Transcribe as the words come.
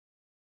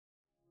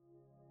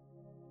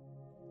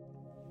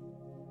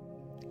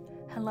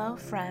Hello,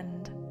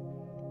 friend.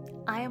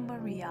 I am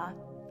Maria,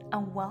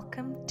 and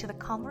welcome to the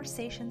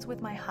Conversations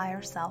with My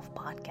Higher Self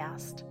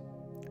podcast.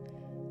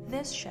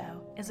 This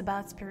show is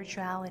about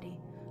spirituality,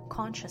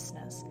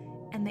 consciousness,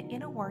 and the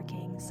inner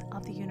workings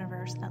of the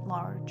universe at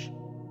large.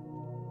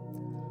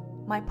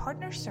 My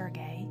partner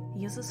Sergey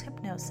uses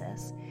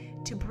hypnosis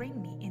to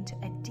bring me into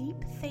a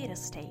deep theta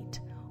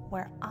state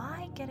where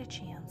I get a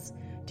chance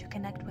to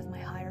connect with my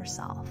higher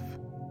self.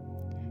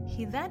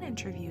 He then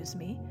interviews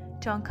me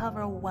to uncover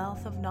a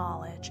wealth of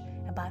knowledge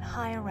about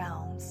higher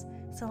realms,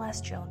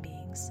 celestial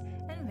beings,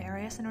 and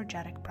various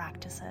energetic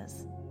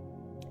practices.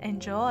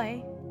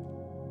 Enjoy!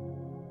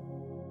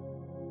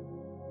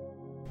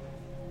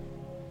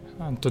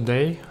 And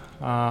today,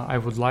 I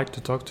would like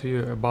to talk to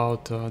you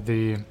about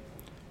the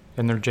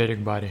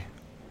energetic body.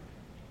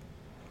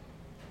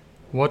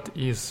 What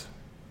is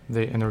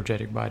the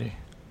energetic body?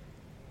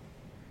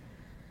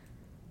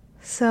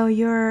 So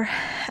your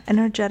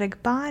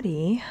energetic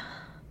body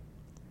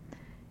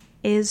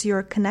is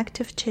your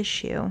connective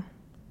tissue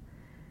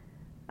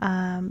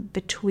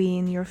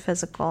between your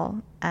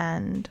physical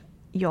and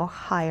your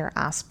higher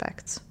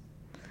aspects.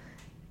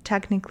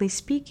 Technically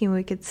speaking,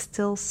 we could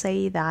still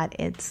say that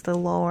it's the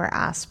lower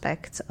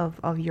aspects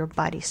of your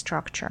body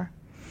structure.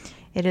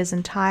 It is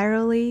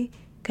entirely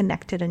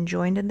connected and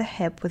joined in the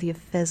hip with your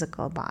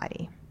physical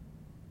body,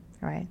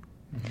 right?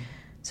 Mm-hmm.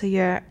 So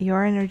your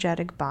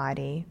energetic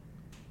body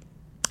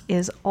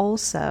is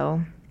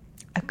also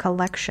a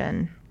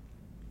collection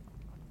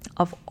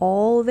of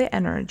all the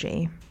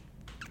energy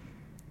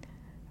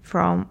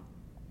from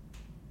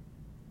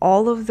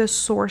all of the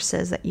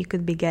sources that you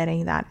could be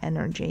getting that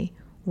energy,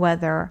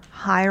 whether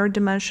higher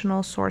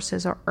dimensional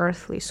sources or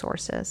earthly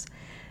sources,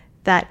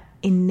 that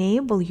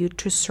enable you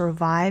to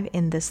survive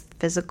in this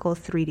physical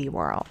 3D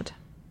world.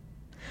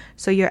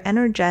 So your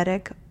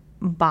energetic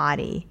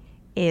body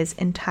is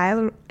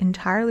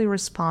entirely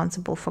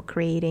responsible for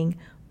creating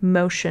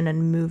motion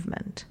and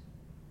movement,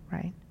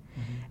 right?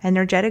 Mm-hmm.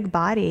 Energetic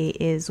body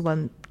is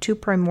when two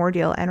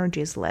primordial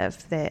energies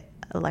live, the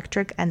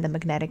electric and the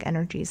magnetic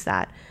energies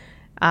that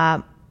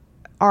are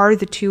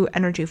the two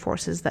energy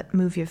forces that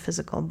move your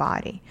physical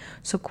body.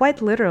 So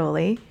quite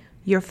literally,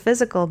 your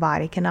physical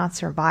body cannot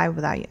survive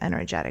without your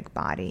energetic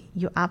body.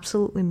 You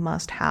absolutely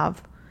must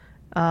have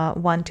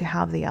one to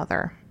have the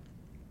other.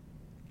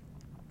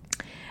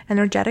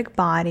 Energetic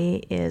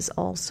body is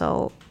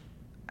also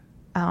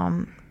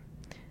a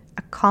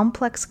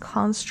complex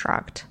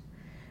construct,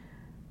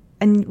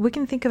 and we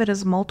can think of it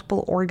as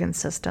multiple organ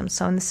systems.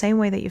 So in the same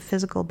way that your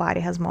physical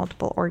body has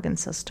multiple organ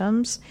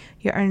systems,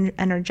 your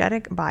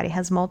energetic body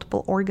has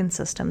multiple organ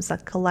systems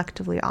that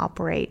collectively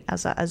operate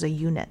as a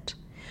unit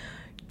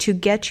to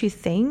get you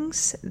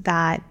things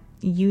that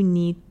you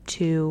need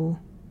to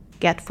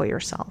get for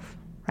yourself,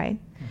 right?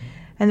 Mm-hmm.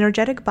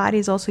 Energetic body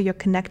is also your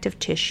connective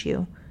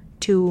tissue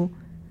to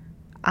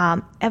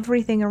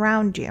everything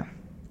around you.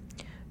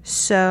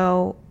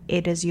 So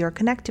it is your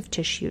connective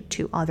tissue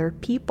to other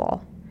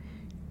people,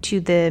 to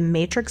the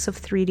matrix of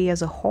 3D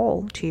as a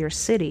whole, to your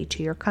city,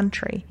 to your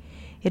country.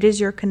 It is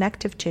your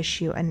connective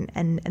tissue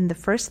and the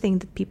first thing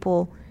that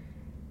people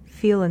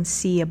feel and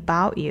see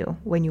about you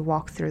when you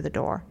walk through the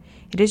door.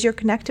 It is your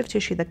connective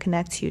tissue that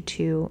connects you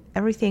to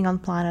everything on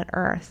planet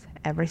Earth,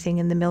 everything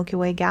in the Milky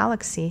Way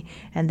galaxy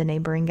and the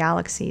neighboring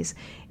galaxies.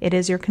 It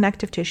is your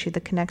connective tissue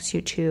that connects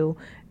you to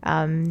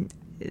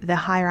the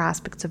higher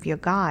aspects of your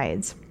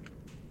guides.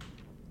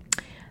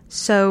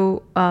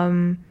 So,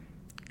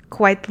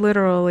 quite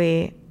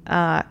literally,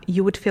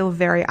 you would feel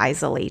very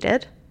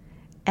isolated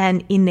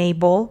and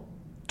unable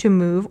to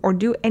move or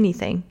do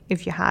anything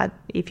if you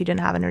didn't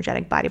have an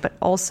energetic body. But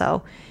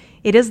also,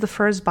 it is the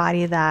first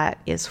body that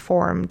is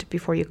formed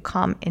before you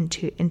come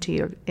into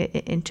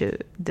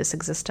this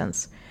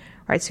existence,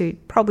 right? So you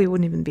probably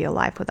wouldn't even be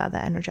alive without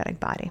the energetic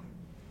body.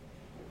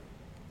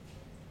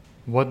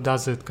 What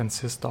does it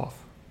consist of?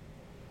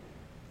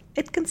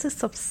 It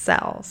consists of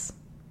cells.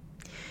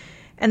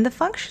 And the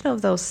function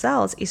of those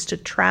cells is to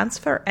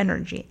transfer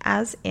energy,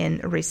 as in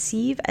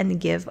receive and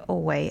give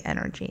away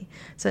energy.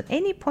 So at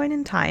any point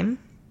in time,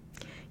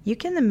 you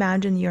can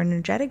imagine your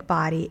energetic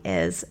body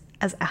as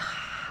like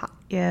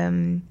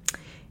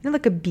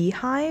a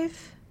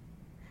beehive,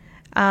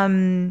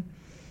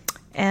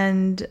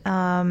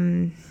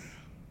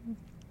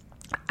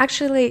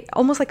 actually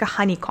almost like a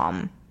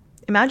honeycomb.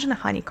 Imagine a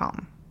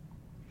honeycomb.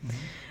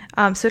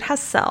 Mm-hmm. So it has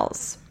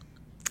cells.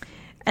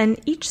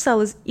 And each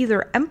cell is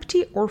either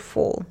empty or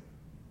full.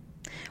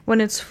 When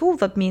it's full,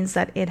 that means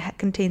that it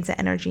contains the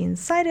energy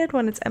inside it.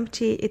 When it's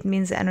empty, it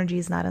means the energy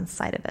is not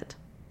inside of it.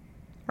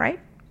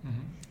 Right?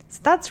 Mm-hmm. So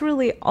that's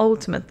really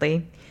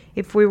ultimately,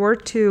 if we were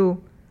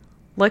to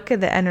look at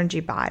the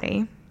energy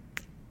body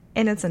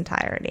in its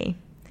entirety,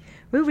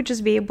 we would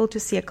just be able to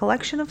see a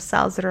collection of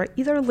cells that are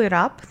either lit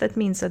up, that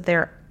means that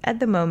they're at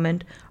the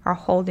moment are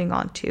holding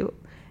on to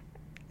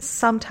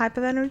some type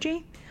of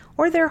energy,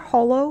 or they're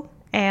hollow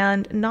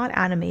and not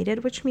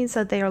animated, which means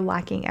that they are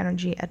lacking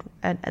energy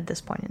at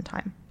this point in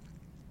time.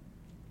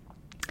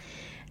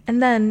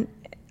 And then,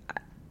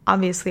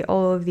 obviously,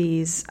 all of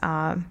these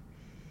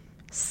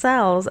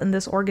cells, and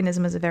this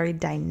organism is a very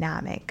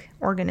dynamic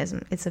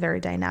organism. It's a very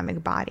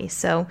dynamic body.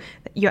 So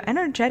your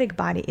energetic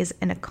body is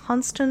in a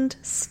constant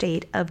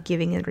state of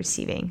giving and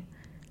receiving,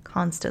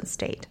 constant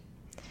state.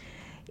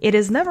 It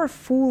is never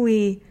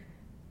fully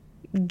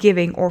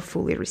giving or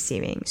fully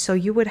receiving. So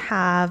you would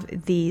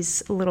have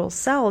these little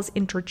cells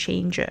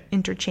interchange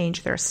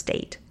their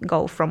state,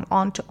 go from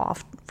on to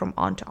off, from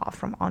on to off,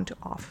 from on to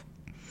off.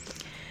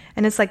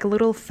 And it's like a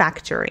little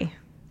factory,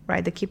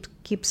 right, that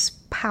keeps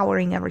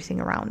powering everything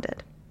around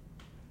it.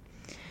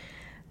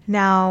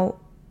 Now,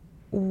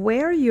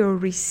 where you're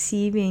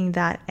receiving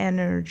that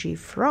energy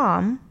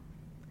from,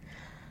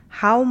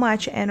 how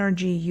much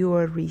energy you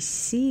are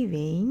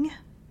receiving,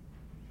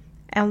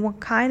 and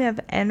what kind of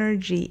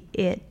energy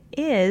it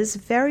is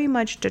very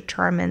much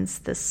determines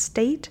the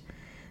state,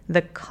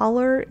 the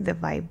color, the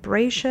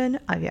vibration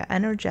of your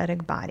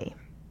energetic body.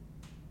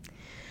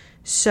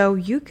 So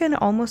you can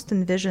almost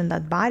envision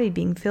that body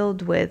being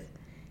filled with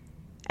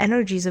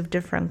energies of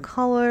different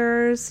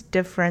colors,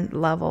 different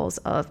levels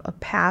of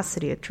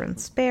opacity or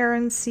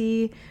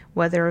transparency,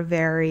 whether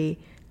very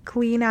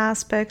clean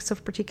aspects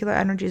of particular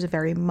energies,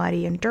 very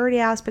muddy and dirty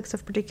aspects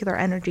of particular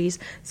energies.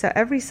 So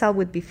every cell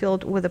would be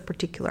filled with a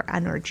particular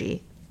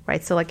energy,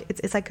 right? So like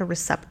it's like a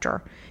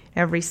receptor.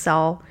 Every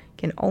cell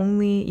can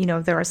only,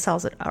 there are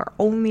cells that are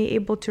only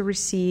able to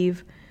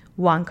receive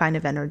one kind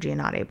of energy and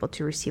not able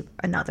to receive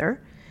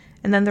another.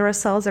 And then there are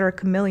cells that are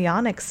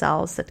chameleonic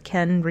cells that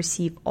can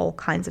receive all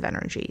kinds of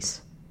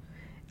energies.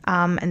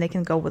 And they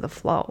can go with the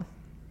flow.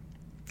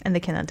 And they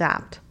can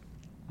adapt.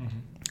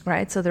 Mm-hmm.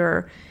 Right? So there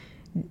are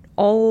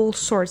all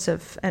sorts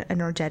of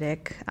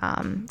energetic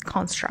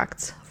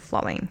constructs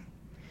flowing.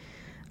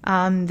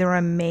 There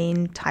are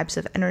main types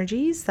of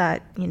energies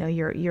that,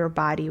 your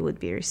body would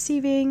be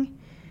receiving.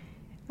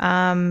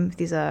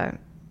 These are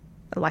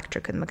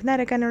electric and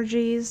magnetic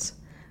energies.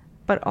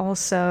 But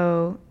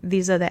also,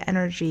 these are the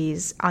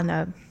energies on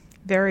a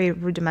very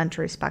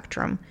rudimentary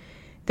spectrum.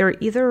 They're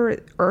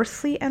either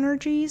earthly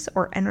energies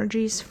or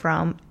energies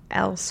from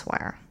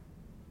elsewhere.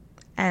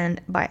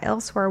 And by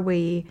elsewhere,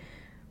 we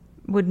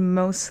would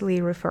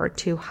mostly refer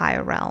to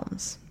higher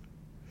realms.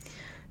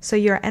 So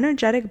your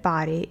energetic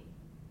body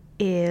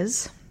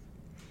is,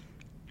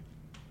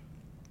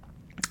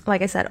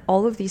 like I said,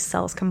 all of these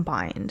cells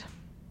combined.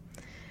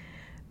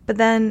 But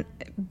then,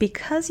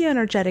 because your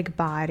energetic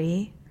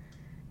body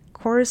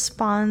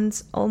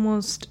corresponds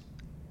almost,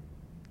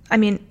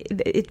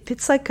 it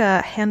fits like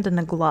a hand in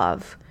a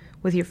glove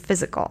with your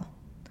physical.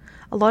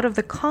 A lot of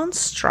the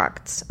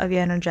constructs of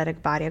your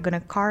energetic body are going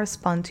to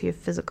correspond to your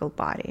physical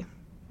body.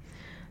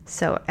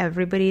 So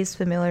everybody is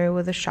familiar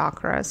with the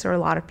chakras, or a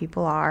lot of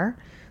people are.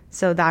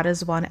 So that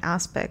is one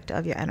aspect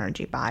of your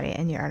energy body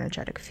and your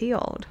energetic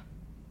field,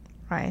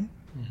 right?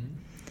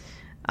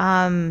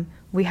 Mm-hmm.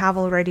 We have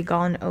already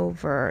gone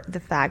over the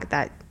fact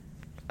that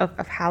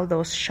of how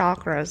those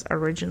chakras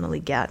originally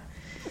get,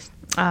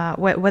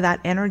 where that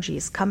energy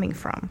is coming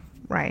from,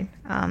 right?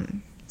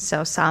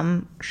 So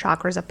some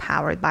chakras are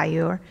powered by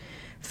your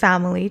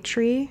family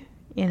tree,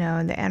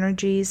 and the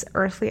energies,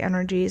 earthly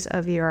energies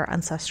of your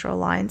ancestral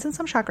lines, and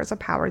some chakras are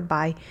powered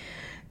by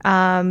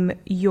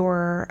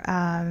your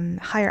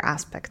higher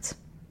aspects,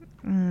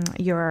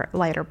 your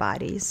lighter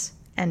bodies,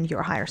 and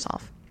your higher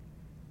self.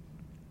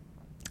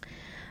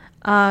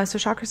 So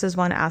chakras is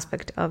one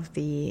aspect of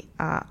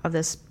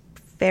this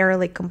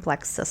fairly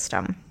complex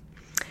system.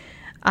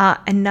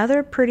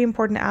 Another pretty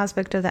important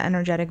aspect of the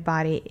energetic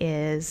body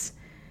is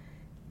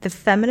the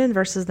feminine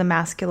versus the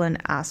masculine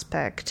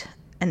aspect,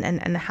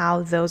 and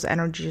how those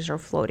energies are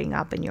floating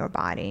up in your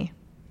body,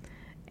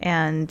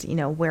 and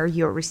where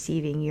you're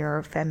receiving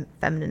your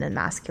feminine and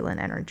masculine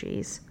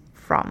energies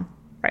from,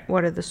 right?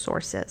 What are the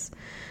sources?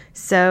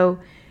 So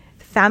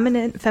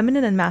feminine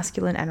and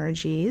masculine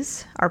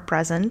energies are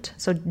present.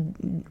 So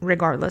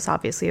regardless,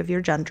 obviously, of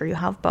your gender, you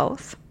have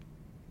both.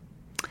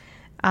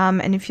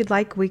 And if you'd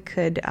like, we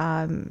could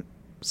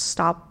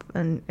stop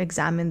and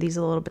examine these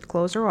a little bit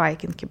closer, or I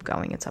can keep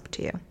going. It's up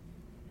to you.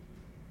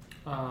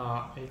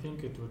 I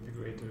think it would be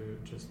great to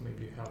just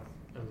maybe have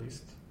a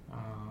list, a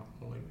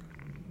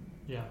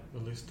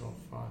list of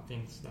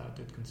things that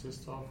it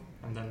consists of,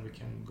 and then we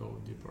can go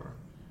deeper.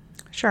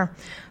 Sure.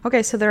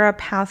 Okay, so there are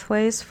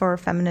pathways for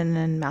feminine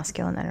and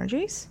masculine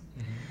energies.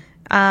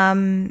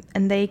 Mm-hmm.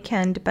 And they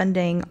can,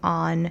 depending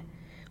on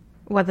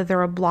whether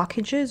there are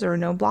blockages or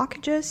no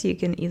blockages, you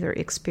can either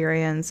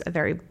experience a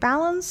very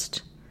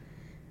balanced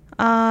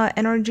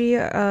energy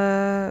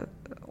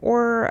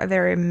or a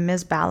very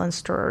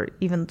misbalanced, or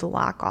even the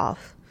lack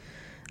of.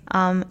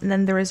 And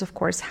then there is, of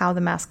course, how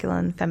the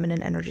masculine and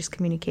feminine energies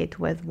communicate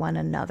with one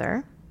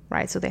another,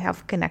 right? So they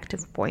have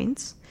connective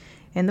points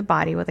in the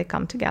body where they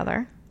come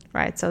together,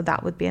 right? So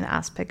that would be an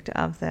aspect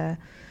of the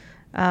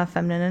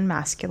feminine and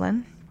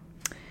masculine.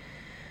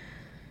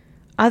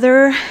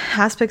 Other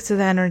aspects of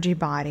the energy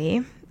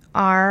body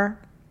are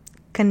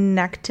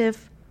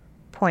connective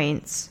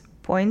points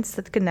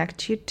that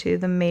connect you to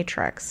the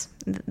matrix.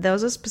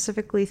 Those are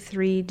specifically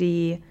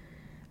 3D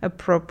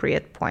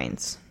appropriate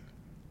points.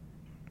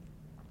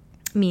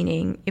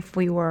 Meaning, if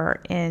we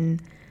were in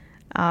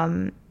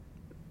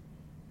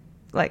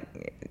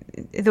like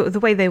the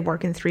way they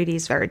work in 3D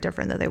is very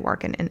different than they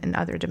work in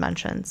other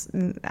dimensions.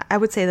 I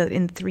would say that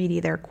in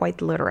 3D they're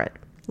quite literal.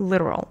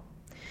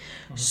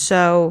 Mm-hmm.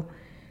 So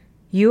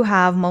you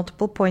have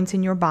multiple points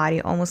in your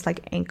body, almost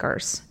like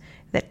anchors,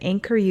 that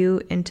anchor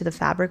you into the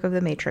fabric of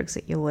the matrix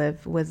that you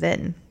live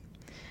within.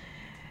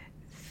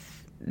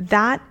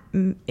 That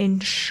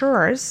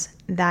ensures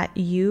that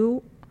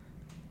you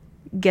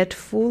get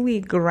fully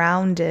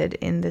grounded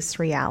in this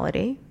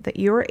reality, that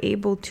you're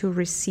able to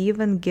receive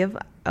and give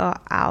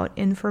out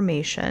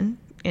information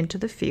into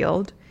the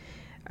field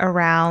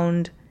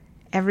around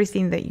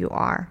everything that you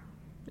are.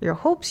 Your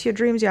hopes, your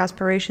dreams, your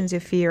aspirations,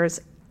 your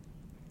fears,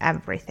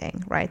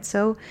 everything, right?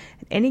 So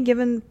at any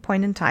given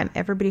point in time,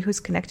 everybody who's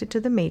connected to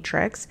the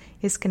matrix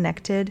is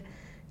connected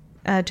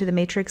to the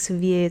matrix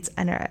via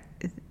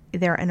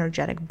their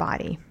energetic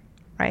body,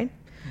 right?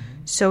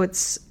 Mm-hmm. So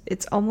it's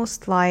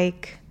almost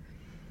like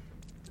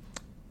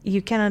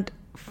you cannot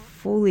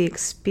fully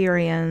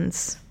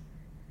experience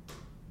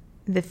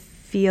the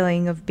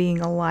feeling of being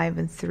alive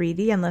in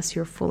 3D unless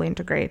you're fully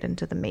integrated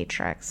into the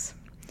matrix.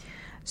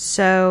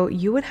 So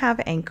you would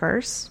have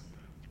anchors,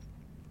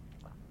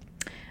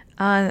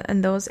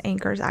 and those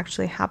anchors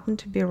actually happen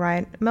to be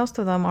right. Most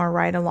of them are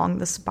right along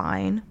the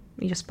spine,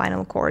 your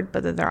spinal cord,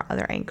 but there are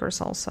other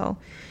anchors also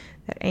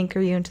that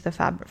anchor you into the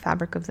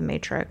fabric of the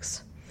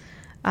matrix.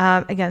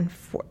 Again,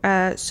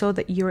 so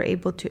that you're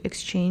able to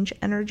exchange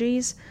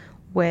energies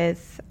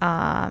with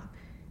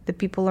the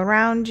people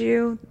around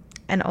you,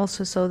 and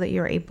also so that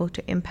you're able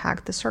to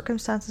impact the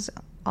circumstances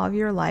of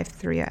your life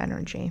through your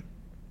energy.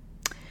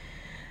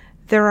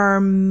 There are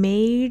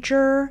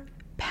major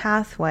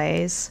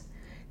pathways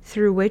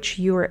through which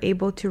you are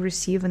able to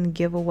receive and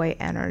give away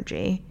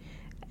energy.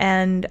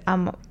 And,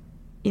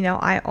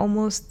 I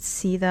almost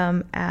see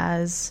them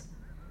as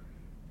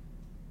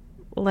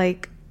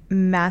like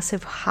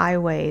massive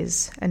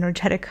highways,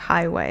 energetic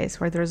highways,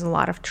 where there's a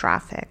lot of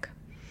traffic,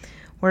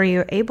 where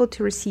you're able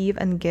to receive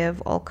and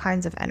give all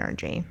kinds of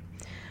energy.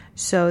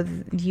 So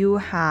you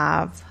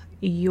have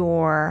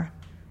your,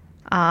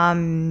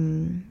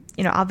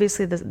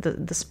 obviously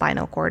the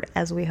spinal cord,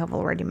 as we have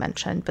already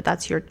mentioned, but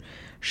that's your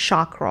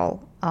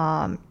chakral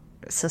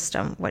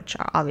system, which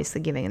are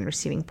obviously giving and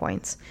receiving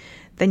points.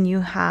 Then you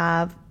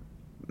have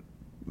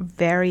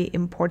very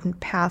important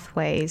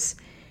pathways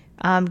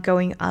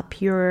going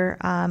up your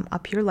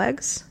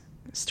legs,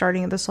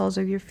 starting at the soles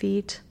of your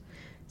feet.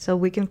 So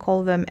we can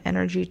call them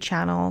energy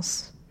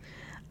channels.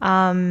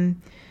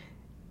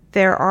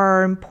 There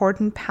are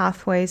important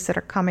pathways that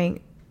are coming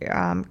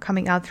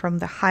out from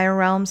the higher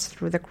realms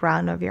through the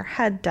crown of your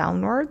head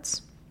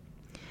downwards.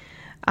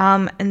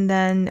 And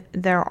then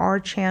there are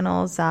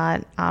channels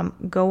that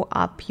go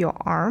up your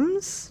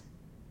arms,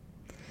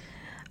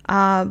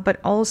 but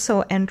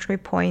also entry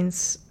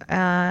points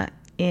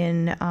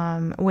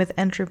with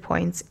entry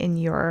points in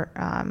your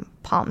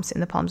palms, in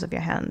the palms of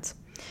your hands.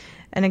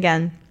 And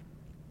again,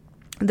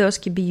 those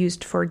can be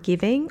used for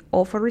giving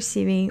or for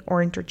receiving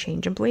or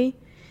interchangeably.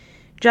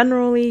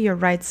 Generally, your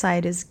right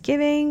side is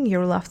giving,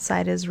 your left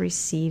side is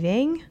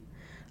receiving.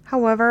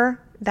 However,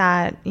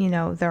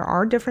 there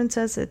are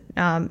differences,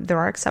 there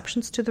are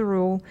exceptions to the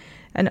rule.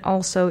 And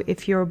also,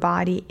 if your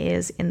body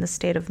is in the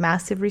state of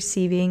massive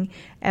receiving,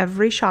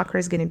 every chakra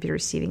is going to be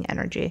receiving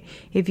energy.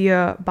 If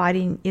your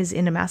body is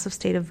in a massive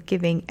state of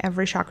giving,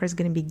 every chakra is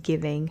going to be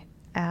giving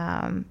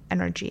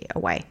energy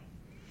away.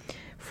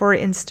 For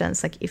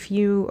instance, like if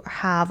you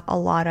have a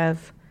lot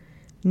of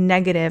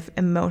negative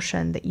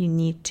emotion that you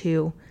need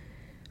to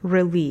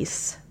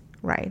release,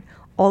 right?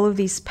 All of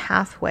these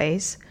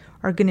pathways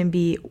are going to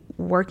be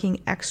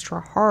working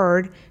extra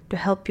hard to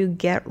help you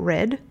get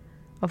rid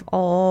of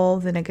all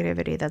the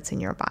negativity that's in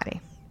your body.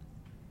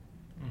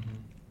 Mm-hmm.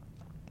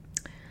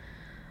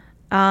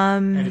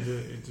 And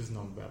it is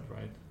not bad,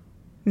 right?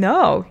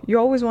 No, you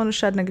always want to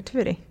shed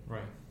negativity.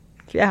 Right.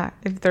 Yeah,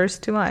 if there's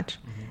too much.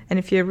 Mm-hmm. And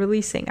if you're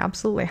releasing,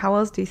 absolutely. How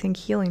else do you think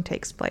healing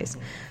takes place?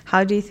 Mm-hmm. How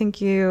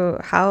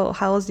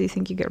else do you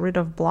think you get rid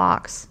of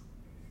blocks?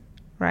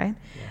 Right?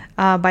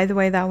 Yeah. By the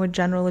way, that would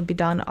generally be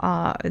done,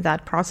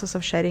 that process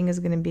of shedding is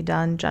going to be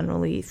done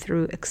generally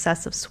through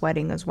excessive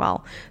sweating as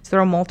well. So there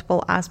are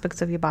multiple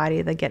aspects of your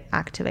body that get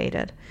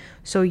activated.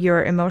 So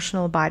your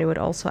emotional body would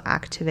also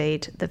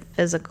activate the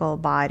physical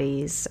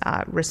body's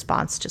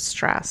response to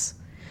stress.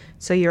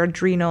 So your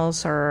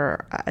adrenals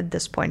are at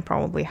this point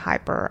probably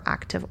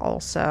hyperactive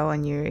also,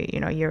 and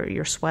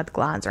your sweat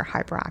glands are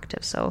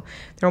hyperactive. So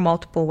there are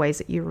multiple ways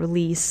that you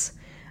release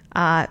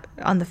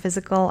on the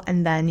physical,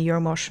 and then your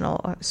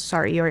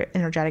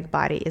energetic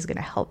body is going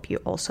to help you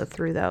also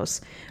through those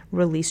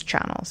release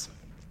channels.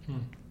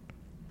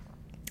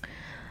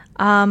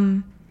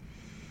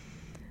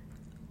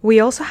 We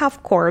also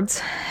have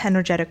cords,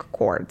 energetic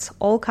cords.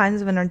 All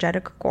kinds of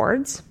energetic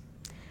cords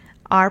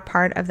are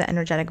part of the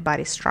energetic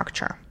body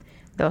structure.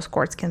 Those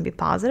cords can be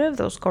positive,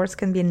 those cords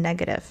can be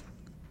negative.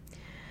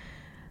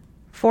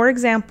 For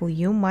example,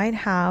 you might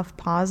have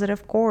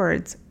positive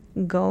cords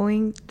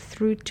going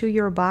through to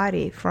your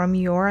body from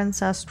your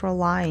ancestral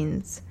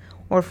lines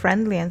or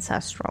friendly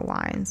ancestral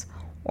lines,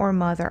 or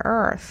Mother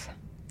Earth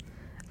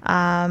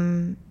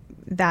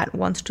that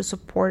wants to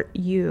support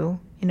you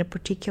in a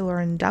particular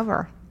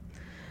endeavor.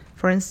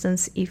 For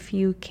instance, if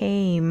you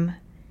came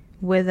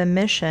with a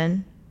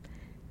mission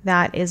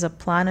that is a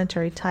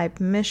planetary type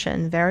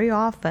mission, very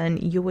often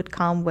you would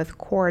come with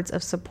cords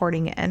of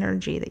supporting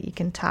energy that you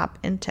can tap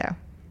into.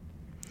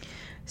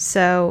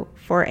 So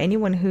for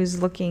anyone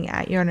who's looking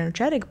at your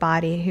energetic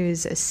body,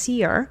 who's a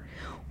seer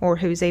or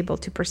who's able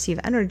to perceive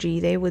energy,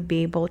 they would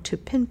be able to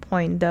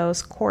pinpoint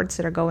those cords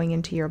that are going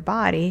into your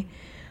body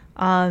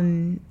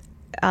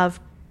of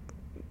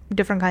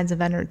different kinds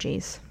of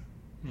energies.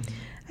 Mm-hmm.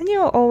 And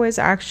you're always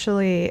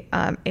actually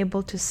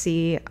able to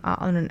see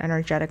on an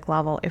energetic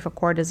level if a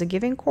cord is a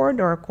giving cord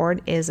or a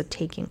cord is a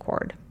taking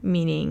cord.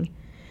 Meaning,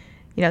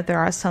 there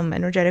are some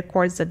energetic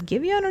cords that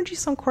give you energy,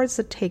 some cords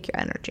that take your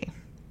energy.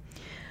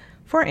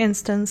 For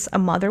instance, a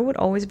mother would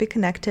always be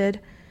connected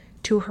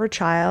to her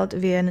child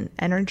via an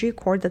energy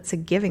cord that's a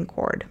giving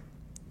cord.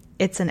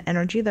 It's an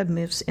energy that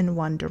moves in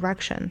one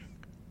direction.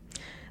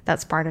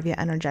 That's part of your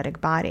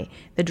energetic body.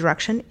 The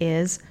direction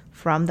is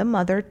from the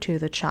mother to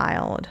the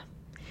child.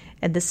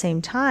 At the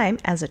same time,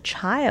 as a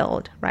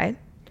child, right,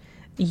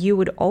 you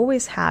would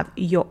always have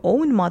your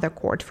own mother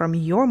cord from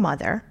your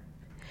mother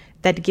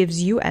that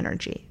gives you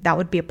energy. That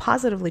would be a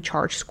positively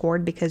charged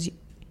cord because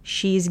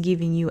she's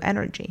giving you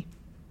energy,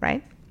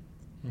 right?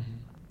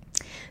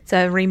 Mm-hmm. So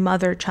every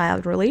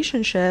mother-child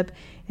relationship,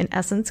 in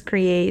essence,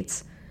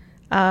 creates,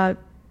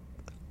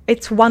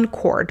 it's one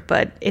cord,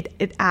 but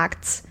it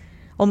acts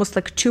almost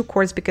like two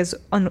cords because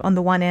on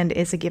the one end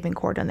is a giving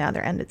cord, on the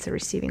other end it's a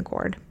receiving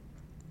cord.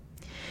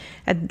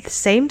 At the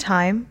same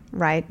time,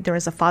 right, there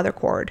is a father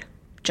cord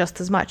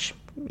just as much.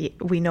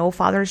 We know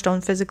fathers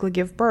don't physically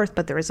give birth,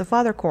 but there is a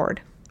father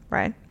cord,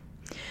 right?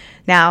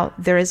 Now,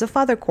 there is a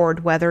father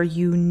cord whether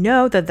you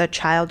know that the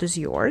child is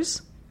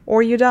yours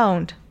or you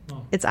don't.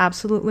 Oh. It's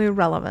absolutely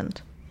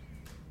irrelevant,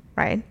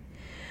 right?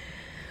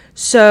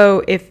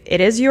 So if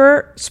it is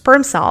your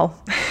sperm cell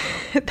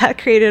that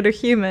created a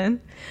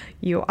human,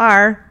 you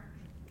are,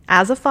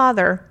 as a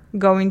father,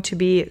 going to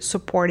be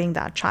supporting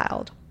that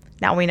child.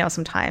 Now, we know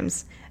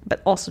sometimes,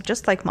 but also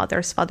just like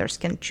mothers, fathers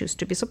can choose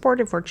to be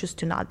supportive or choose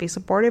to not be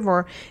supportive,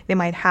 or they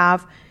might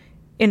have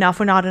enough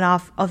or not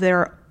enough of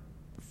their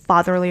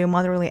fatherly or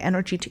motherly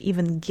energy to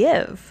even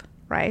give,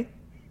 right?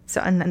 So,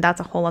 and that's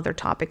a whole other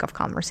topic of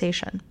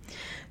conversation.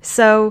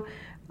 So,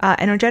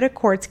 energetic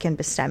cords can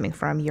be stemming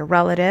from your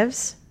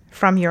relatives,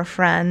 from your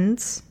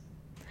friends.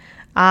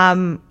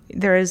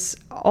 There's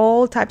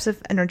all types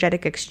of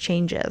energetic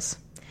exchanges.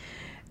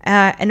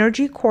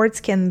 Energy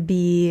cords can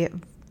be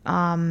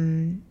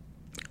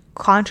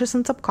conscious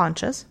and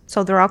subconscious.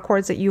 So there are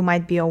cords that you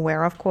might be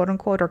aware of, quote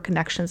unquote, or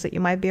connections that you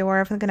might be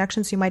aware of and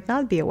connections you might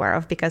not be aware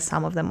of because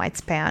some of them might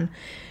span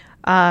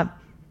or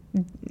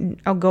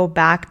go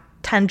back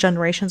 10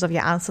 generations of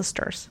your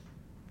ancestors.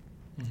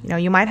 Mm-hmm.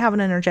 You might have an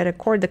energetic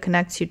cord that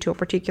connects you to a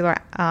particular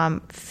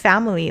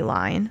family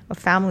line, a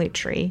family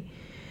tree,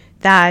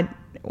 that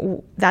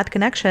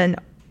connection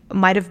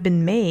might have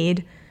been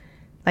made,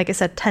 like I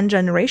said, 10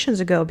 generations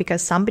ago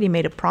because somebody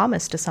made a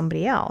promise to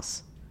somebody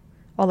else,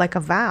 or like a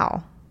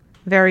vow.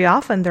 Very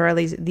often there are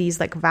these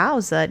like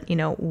vows that,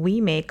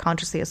 we make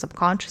consciously or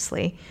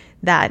subconsciously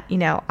that,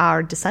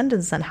 our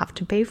descendants then have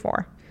to pay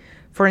for.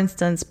 For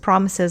instance,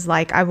 promises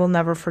like, I will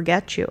never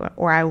forget you,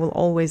 or I will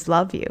always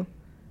love you.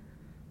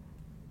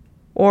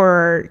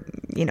 Or,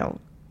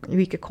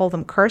 we could call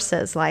them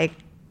curses like,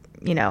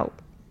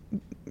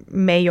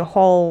 may your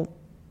whole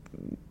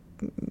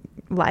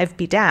life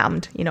be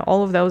damned.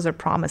 All of those are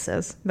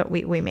promises that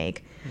we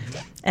make.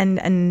 Mm-hmm.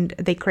 And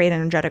they create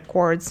energetic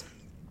cords.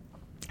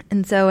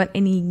 And so at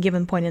any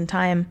given point in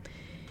time,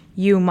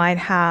 you might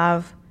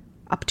have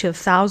up to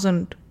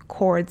 1,000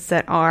 cords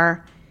that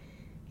are,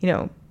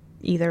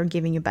 either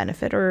giving you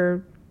benefit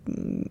or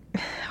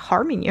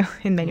harming you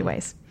in many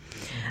ways.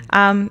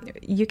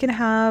 You can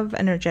have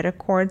energetic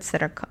cords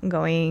that are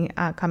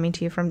coming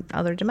to you from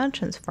other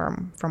dimensions,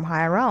 from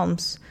higher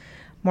realms.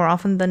 More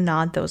often than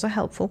not, those are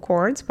helpful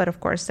cords, but of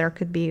course there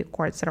could be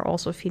cords that are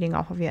also feeding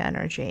off of your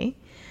energy.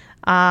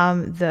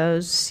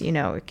 Those,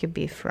 it could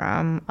be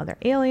from other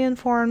alien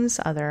forms,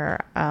 other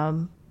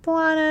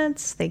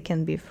planets. They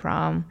can be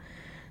from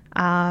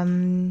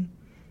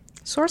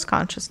source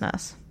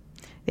consciousness.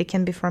 They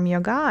can be from your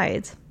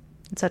guides,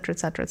 etc.,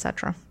 etc.,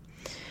 etc.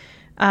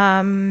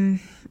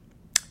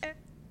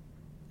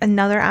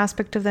 Another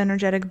aspect of the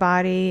energetic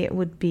body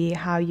would be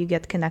how you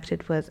get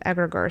connected with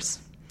egregores.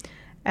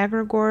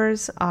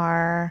 Egregores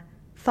are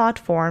thought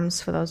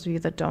forms, for those of you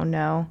that don't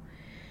know.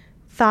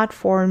 Thought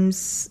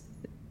forms,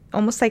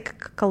 almost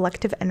like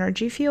collective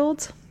energy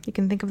fields. You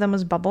can think of them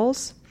as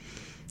bubbles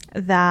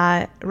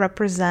that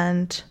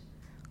represent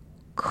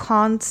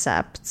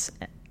concepts,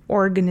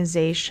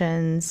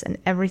 organizations, and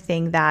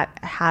everything that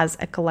has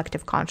a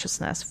collective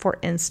consciousness. For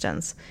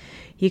instance,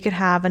 you could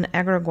have an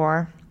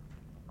egregore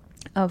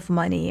of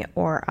money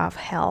or of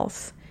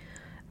health,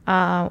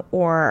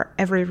 or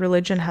every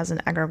religion has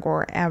an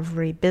egregore,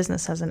 every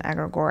business has an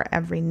egregore,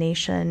 every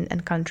nation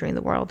and country in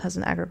the world has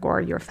an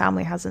egregore, your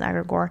family has an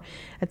egregore,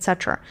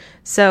 etc.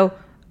 So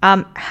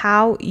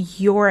how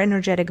your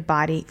energetic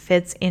body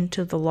fits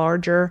into the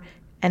larger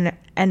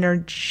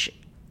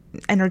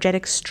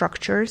energetic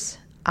structures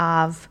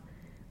of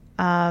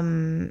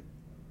the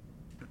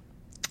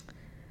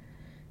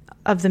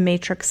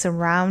matrix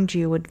around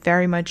you would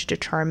very much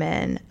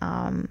determine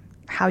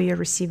how you're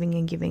receiving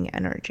and giving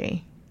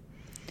energy.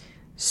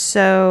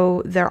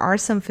 So there are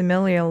some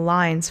familial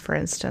lines, for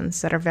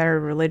instance, that are very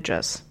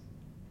religious.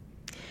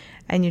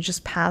 And you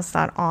just pass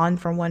that on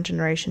from one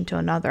generation to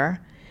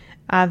another.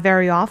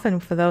 Very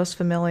often for those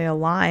familial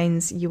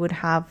lines, you would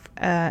have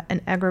an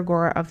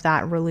egregore of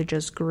that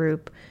religious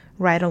group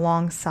right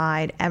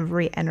alongside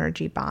every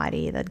energy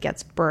body that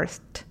gets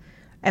birthed,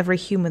 every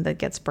human that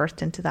gets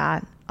birthed into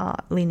that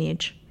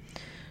lineage.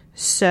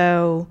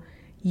 So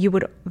you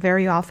would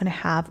very often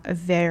have a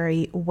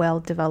very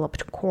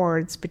well-developed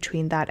cords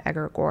between that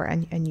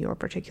egregore and your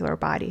particular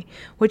body,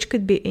 which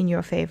could be in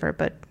your favor,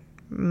 but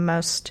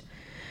most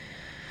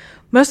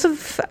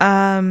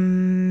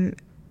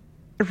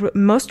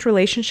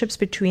relationships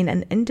between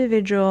an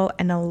individual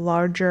and a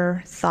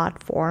larger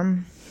thought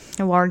form,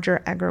 a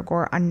larger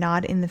egregore, are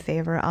not in the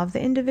favor of the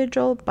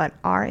individual, but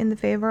are in the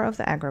favor of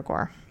the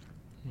egregore.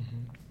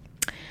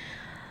 Mm-hmm.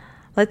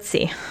 Let's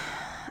see.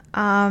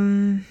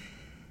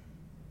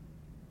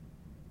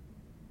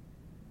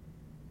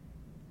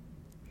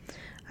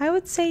 I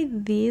would say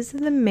these are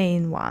the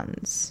main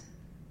ones.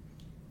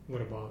 What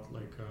about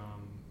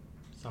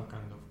some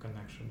kind of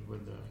connection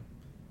with the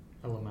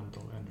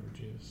elemental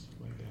energies,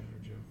 like the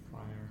energy of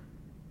fire?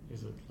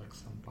 Is it like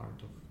some part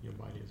of your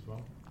body as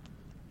well?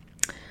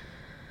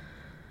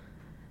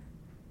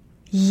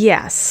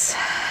 Yes,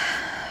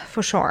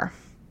 for sure.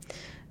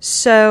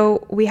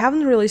 So we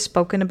haven't really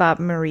spoken about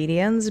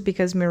meridians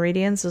because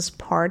meridians is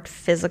part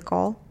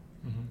physical,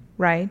 mm-hmm.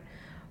 right?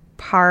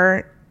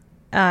 Part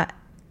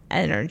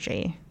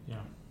energy. Yeah.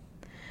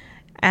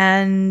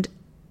 And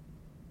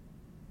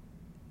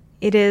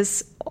it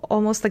is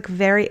almost like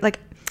very, like,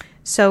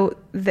 so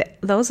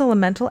those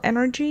elemental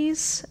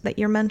energies that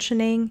you're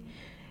mentioning,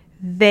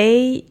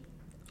 they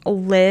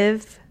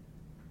live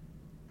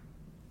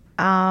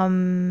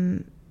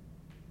almost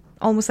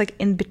like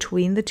in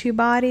between the two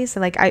bodies.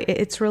 Like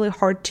it's really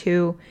hard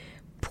to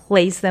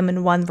place them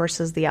in one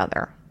versus the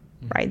other,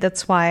 mm-hmm. right?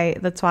 That's why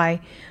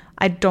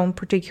I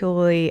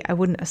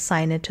wouldn't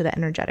assign it to the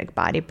energetic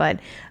body, but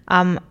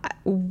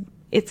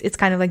it's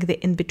kind of like the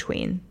in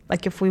between.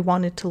 Like if we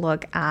wanted to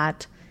look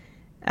at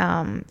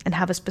and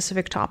have a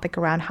specific topic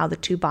around how the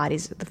two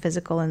bodies, the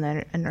physical and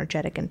the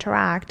energetic,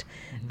 interact,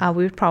 mm-hmm.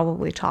 We would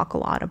probably talk a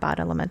lot about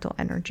elemental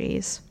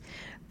energies.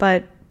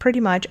 But pretty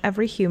much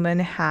every human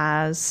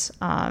has,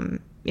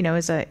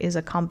 is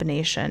a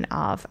combination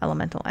of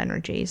elemental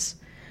energies.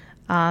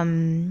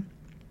 And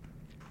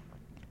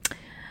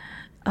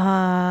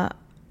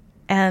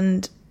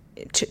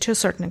to a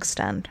certain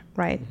extent,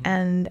 right?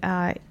 Mm-hmm.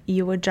 And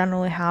you would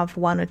generally have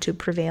one or two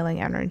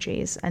prevailing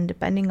energies. And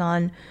depending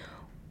on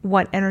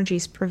what energy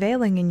is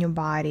prevailing in your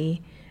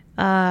body,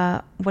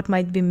 what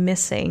might be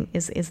missing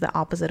is the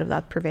opposite of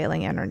that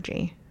prevailing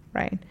energy,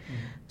 right? Mm-hmm.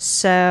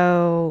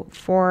 So,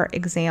 for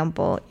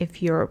example,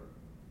 if your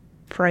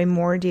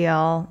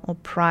primordial or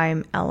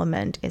prime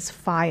element is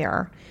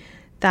fire,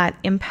 that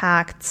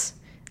impacts,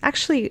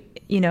 actually,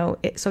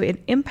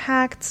 it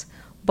impacts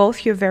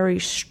both your very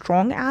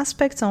strong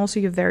aspects and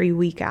also your very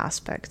weak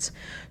aspects.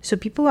 So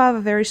people who have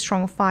a very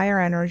strong fire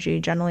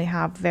energy generally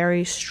have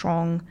very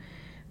strong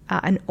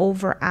and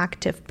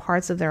overactive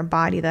parts of their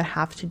body that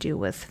have to do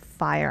with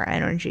fire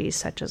energy,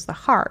 such as the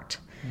heart.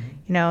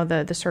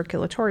 Mm-hmm. The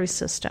circulatory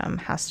system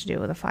has to do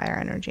with the fire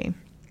energy.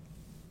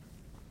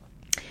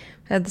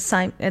 At the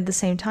same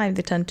time,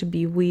 they tend to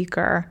be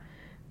weaker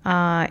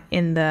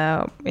in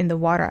the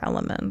water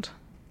element,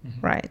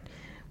 mm-hmm. right?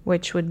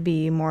 Which would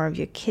be more of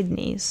your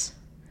kidneys.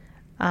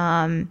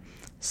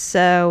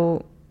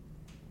 So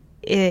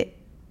it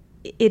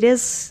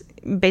is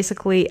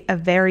basically a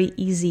very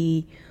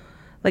easy,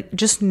 like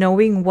just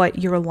knowing what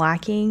you're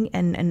lacking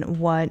and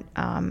what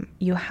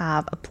you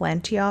have a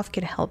plenty of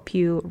can help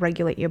you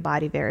regulate your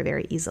body very,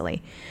 very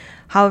easily.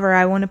 However,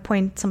 I want to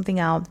point something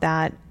out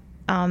that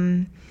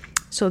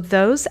so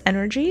those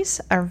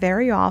energies are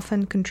very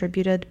often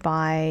contributed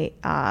by,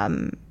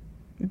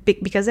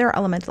 because they're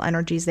elemental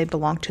energies, they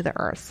belong to the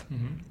earth.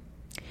 Mm-hmm.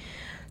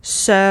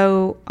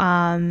 So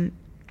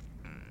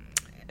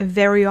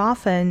very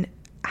often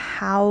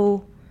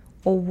how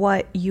or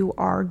what you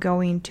are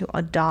going to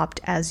adopt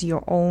as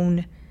your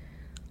own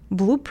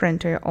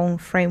blueprint or your own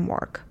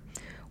framework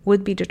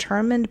would be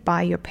determined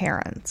by your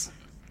parents.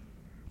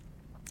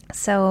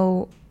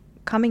 So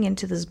coming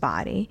into this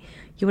body,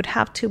 you would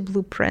have two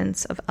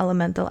blueprints of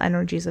elemental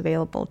energies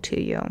available to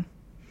you.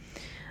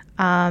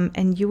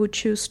 And you would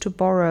choose to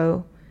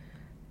borrow.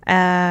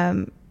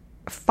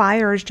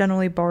 Fire is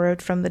generally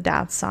borrowed from the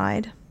dad's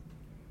side.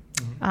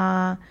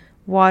 Mm-hmm.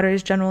 Water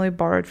is generally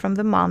borrowed from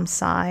the mom's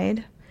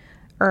side.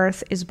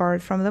 earth is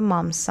borrowed from the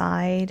mom's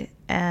side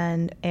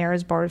and air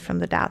is borrowed from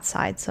the dad's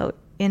side. So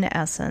in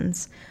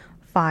essence,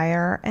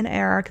 fire and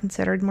air are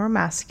considered more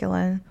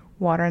masculine,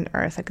 water and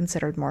earth are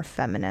considered more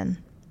feminine,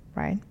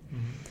 right?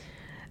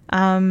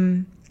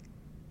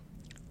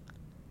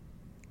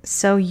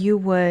 So you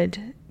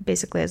would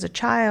basically, as a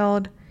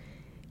child,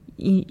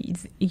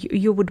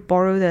 you would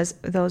borrow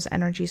those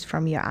energies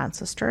from your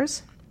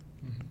ancestors.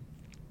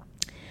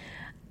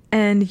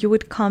 And you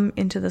would come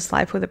into this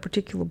life with a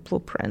particular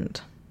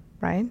blueprint,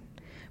 right?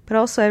 But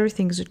also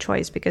everything is a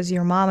choice, because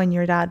your mom and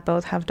your dad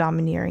both have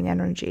domineering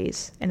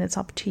energies, and it's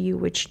up to you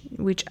which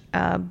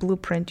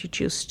blueprint you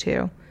choose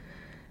to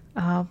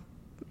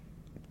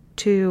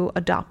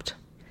adopt.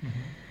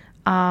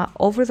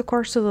 Over the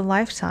course of the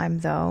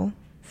lifetime, though,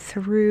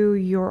 through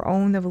your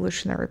own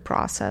evolutionary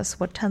process,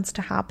 what tends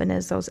to happen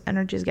is those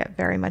energies get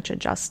very much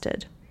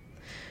adjusted.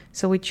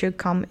 So what you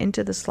come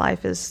into this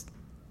life is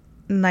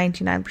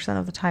 99%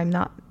 of the time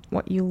not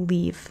what you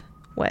leave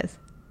with,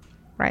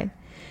 right?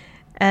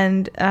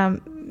 And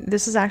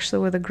this is actually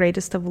where the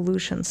greatest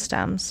evolution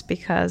stems,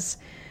 because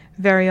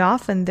very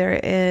often there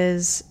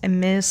is a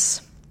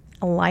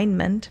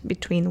misalignment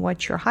between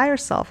what your higher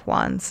self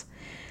wants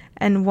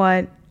and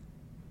what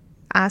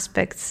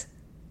aspects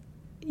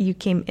you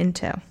came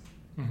into.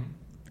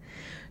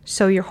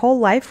 So your whole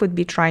life would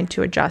be trying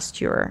to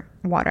adjust your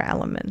water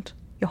element.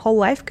 Your whole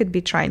life could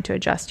be trying to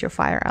adjust your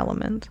fire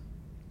element.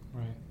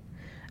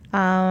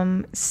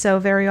 So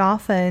very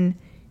often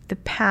the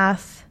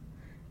path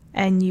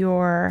and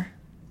your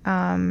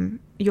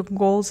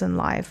goals in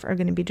life are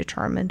going to be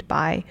determined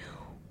by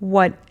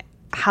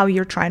how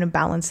you're trying to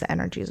balance the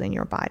energies in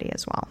your body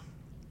as well.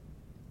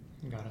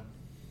 Got it.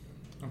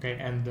 Okay,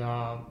 and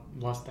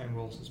last time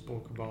we also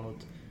spoke about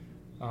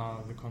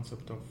the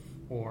concept of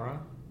aura,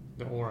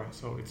 the aura.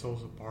 So it's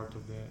also part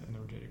of the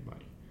energetic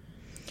body.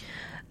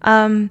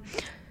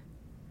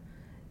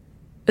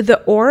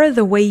 The aura,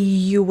 the way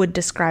you would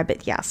describe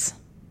it, yes.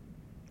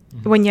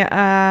 When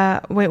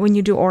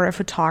you do aura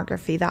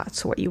photography,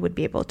 that's what you would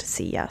be able to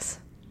see, yes.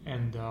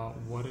 And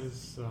what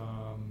is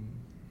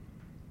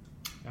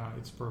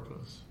its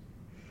purpose?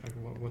 Like,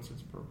 what's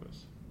its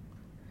purpose?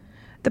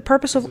 The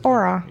purpose of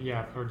aura? Like,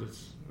 I've heard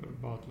it's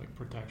about like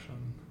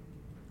protection.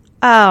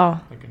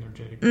 Oh. Like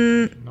energetic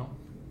protection, no?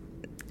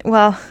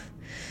 Well,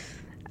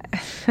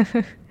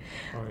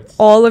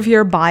 all of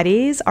your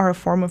bodies are a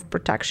form of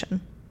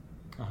protection.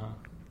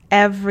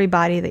 Every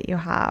body that you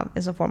have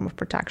is a form of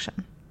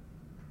protection.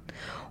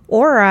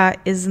 Aura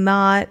is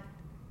not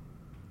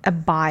a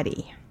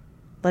body.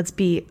 Let's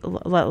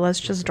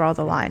just draw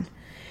the line.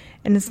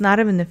 And it's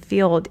not even the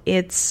field.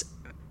 It's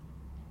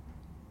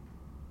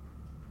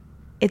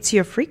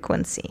your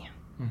frequency,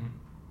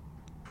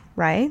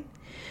 right?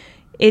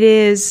 It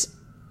is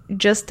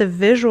just a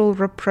visual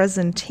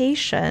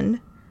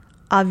representation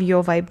of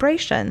your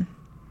vibration.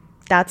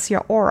 That's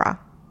your aura.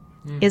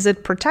 Is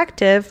it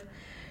protective?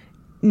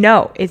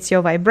 No, it's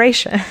your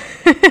vibration.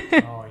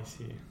 Oh, I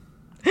see.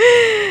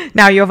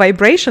 Now, your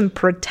vibration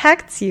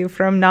protects you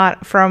from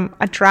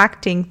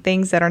attracting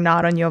things that are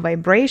not on your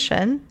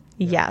vibration.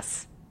 Yeah.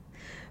 Yes.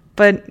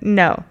 But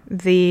no,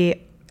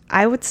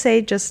 I would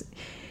say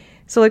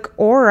so like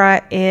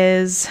aura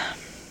is,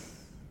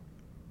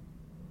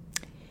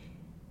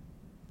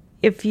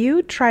 if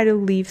you try to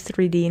leave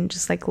 3D and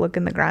just like look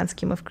in the grand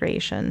scheme of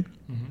creation,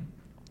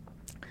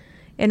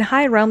 in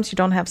high realms, you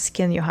don't have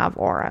skin, you have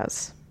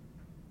auras.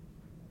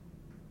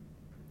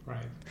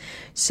 Right.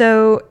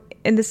 So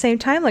in the same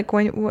time, like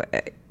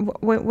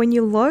when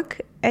you look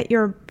at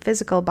your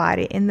physical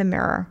body in the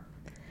mirror,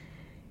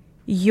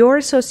 your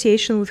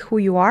association with who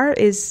you are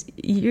is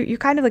you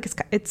kind of like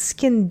it's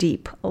skin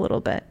deep a little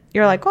bit.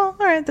 You're like, well,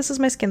 all right, this is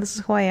my skin, this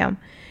is who I am.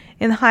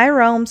 In high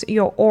realms,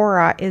 your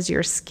aura is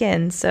your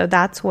skin, so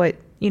that's what,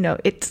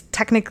 it's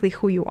technically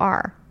who you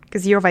are,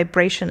 because your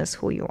vibration is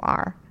who you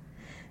are.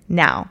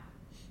 Now,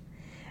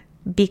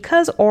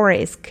 because aura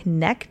is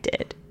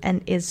connected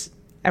and is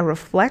a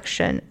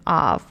reflection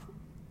of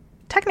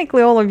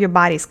technically all of your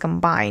bodies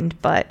combined,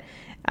 but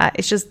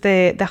it's just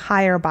the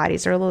higher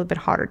bodies are a little bit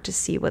harder to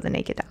see with the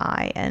naked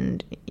eye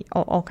and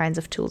all kinds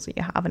of tools that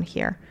you have in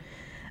here.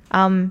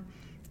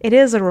 It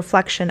is a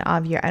reflection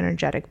of your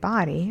energetic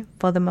body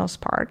for the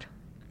most part.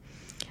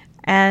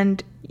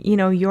 And,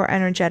 your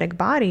energetic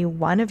body,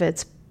 one of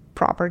its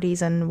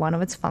properties and one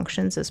of its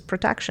functions is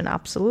protection,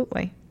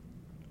 absolutely.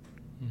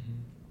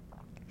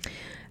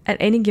 At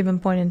any given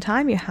point in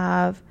time, you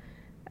have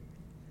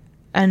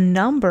a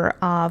number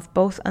of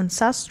both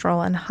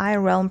ancestral and high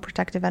realm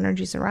protective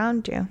energies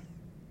around you.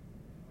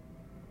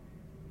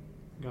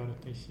 Got it.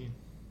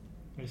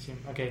 I see.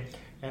 Okay.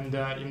 And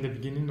in the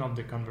beginning of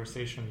the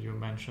conversation, you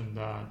mentioned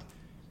that,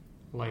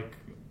 like,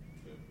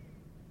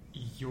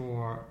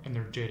 your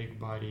energetic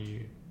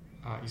body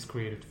is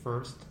created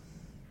first,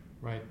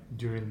 right?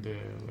 During the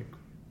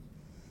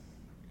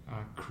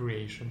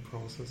creation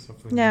process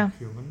of a new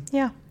human.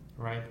 Yeah.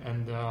 Right.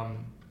 And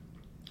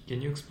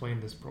can you explain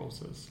this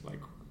process?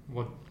 Like,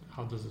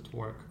 how does it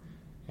work?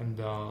 And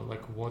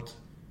what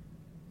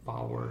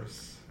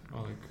powers,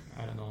 or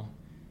I don't know,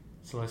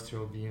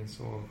 celestial beings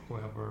or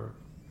whoever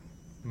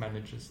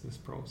manages this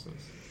process?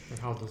 Like,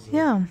 how does it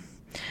Yeah.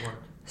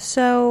 work?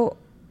 So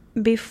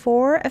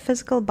before a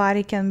physical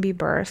body can be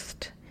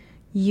birthed,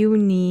 you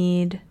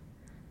need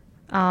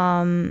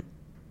an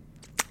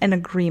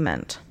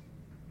agreement.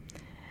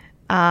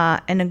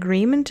 An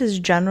agreement is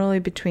generally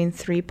between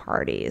three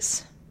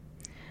parties.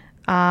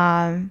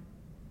 And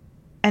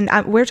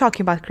we're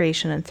talking about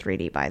creation in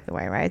 3D, by the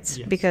way, right?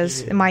 Yes.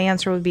 Because Yeah. my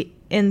answer would be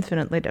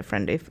infinitely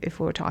different if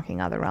we were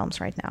talking other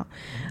realms right now.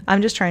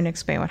 I'm just trying to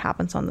explain what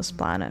happens on this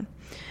planet.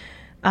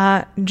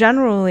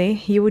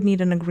 Generally, you would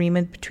need an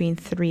agreement between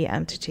three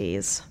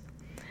entities.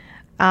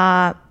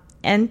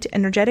 And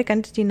energetic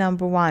entity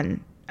number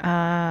one,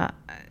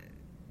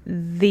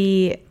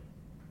 the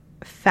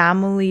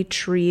family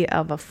tree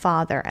of a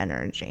father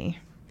energy.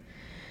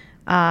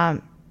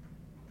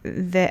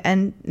 The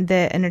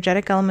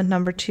energetic element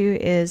number two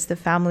is the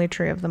family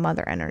tree of the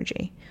mother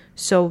energy.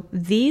 So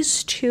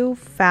these two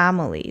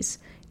families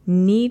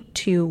need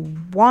to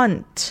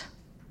want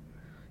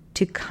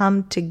to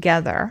come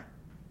together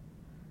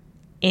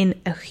in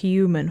a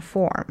human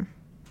form.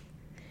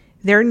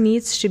 There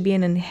needs to be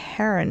an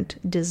inherent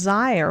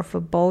desire for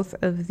both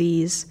of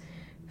these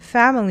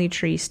family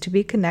trees to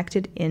be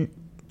connected in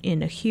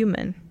a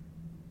human.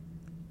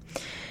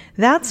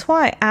 That's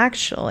why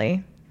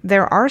actually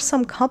there are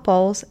some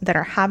couples that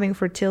are having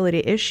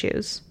fertility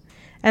issues,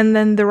 and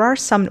then there are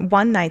some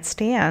one-night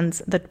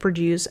stands that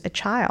produce a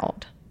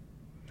child.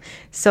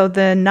 So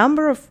the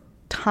number of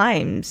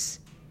times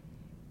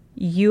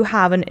you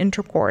have an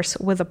intercourse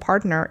with a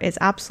partner is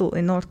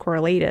absolutely not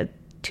correlated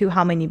to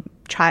how many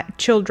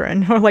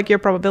children or like your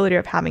probability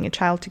of having a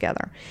child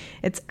together.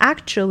 It's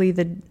actually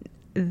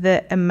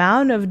the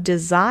amount of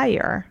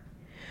desire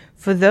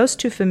for those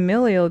two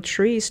familial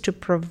trees to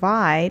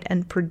provide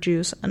and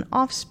produce an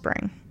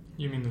offspring.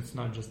 You mean it's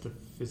not just a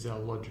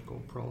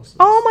physiological process?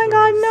 Oh my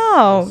God,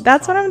 no. There's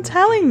That's what I'm some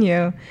telling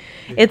you.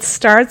 It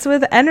starts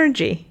with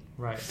energy.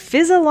 Right.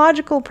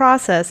 Physiological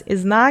process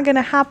is not going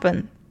to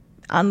happen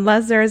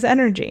unless there is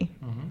energy.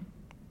 Mm-hmm.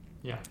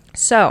 Yeah.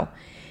 So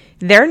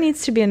there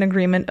needs to be an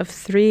agreement of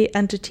three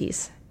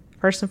entities,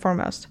 first and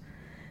foremost.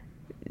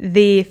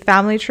 The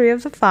family tree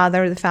of the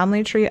father, the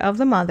family tree of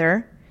the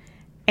mother,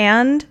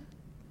 and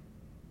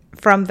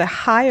from the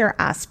higher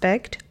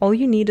aspect, all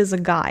you need is a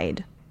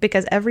guide,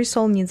 because every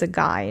soul needs a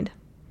guide.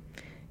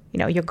 You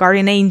know, your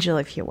guardian angel,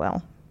 if you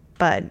will.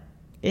 But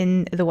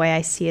in the way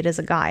I see it, as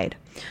a guide.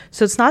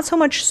 So it's not so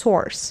much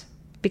source,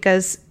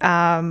 because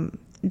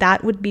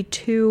that would be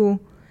too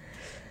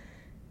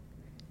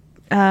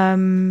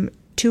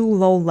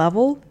low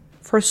level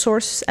for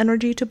source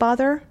energy to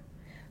bother.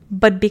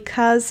 But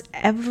because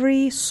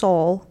every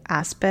soul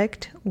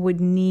aspect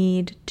would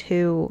need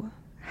to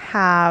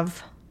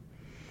have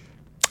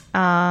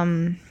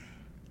a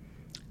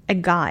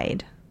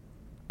guide,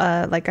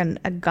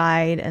 a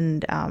guide,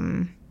 and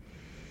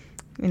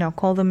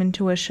call them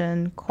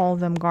intuition, call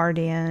them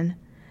guardian,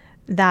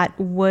 that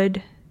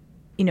would,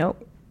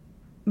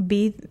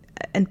 be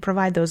and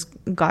provide those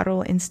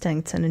guttural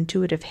instincts and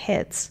intuitive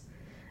hits.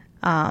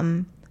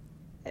 In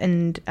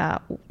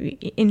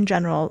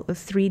general,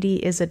 3D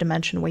is a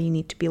dimension where you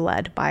need to be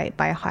led by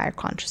a higher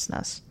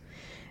consciousness.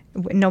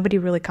 Nobody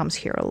really comes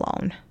here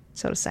alone,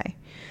 so to say.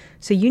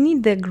 So you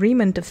need the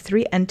agreement of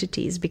three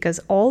entities, because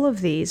all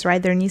of these,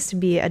 right, there needs to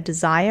be a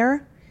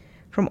desire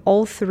from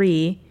all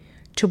three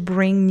to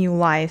bring new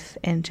life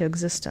into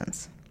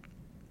existence.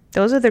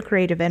 Those are the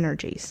creative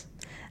energies.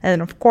 And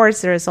then, of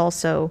course, there is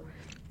also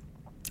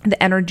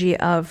the energy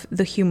of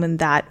the human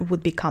that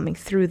would be coming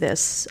through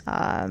this,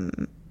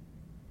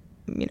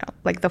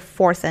 like the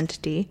fourth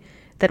entity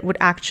that would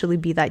actually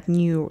be that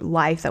new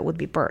life that would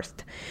be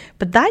birthed.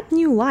 But that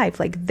new life,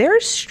 like their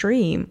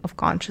stream of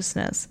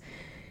consciousness,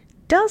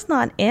 does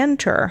not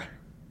enter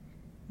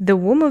the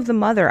womb of the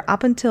mother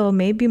up until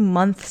maybe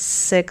month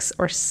 6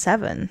 or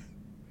 7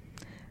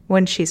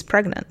 when she's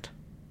pregnant.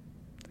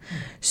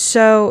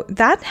 So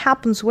that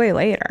happens way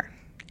later.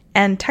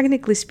 And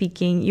technically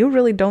speaking, you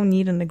really don't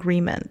need an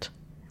agreement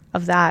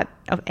of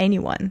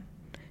anyone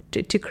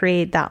to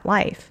create that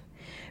life,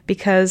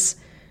 because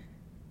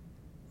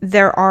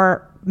there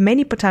are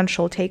many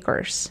potential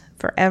takers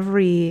for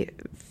every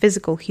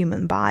physical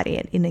human body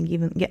at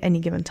any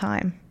given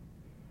time.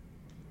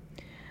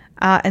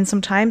 And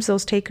sometimes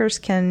those takers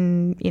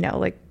can,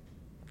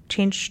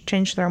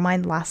 change their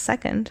mind last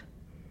second,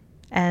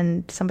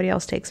 and somebody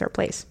else takes their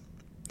place.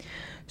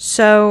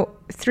 So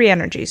 3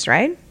 energies,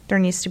 right? There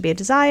needs to be a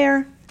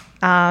desire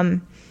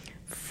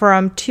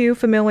from 2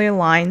 familial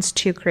lines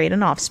to create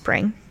an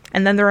offspring.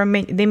 And then there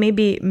may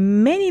be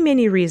many,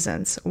 many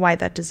reasons why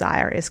that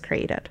desire is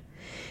created.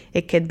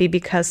 It could be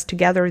because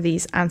together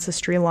these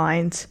ancestry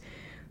lines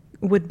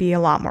would be a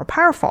lot more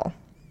powerful.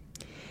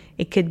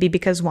 It could be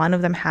because one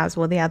of them has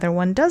what the other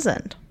one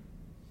doesn't.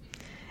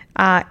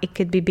 It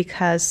could be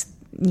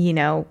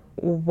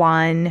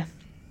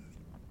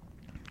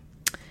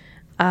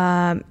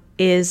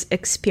is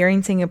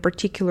experiencing a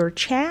particular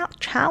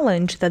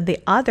challenge that the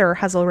other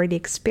has already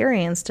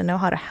experienced and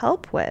knows how to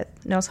help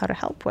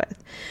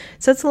with.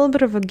 So it's a little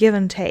bit of a give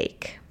and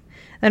take.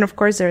 And of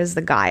course, there is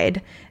the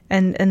guide.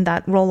 And in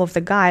that role of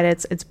the guide,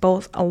 it's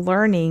both a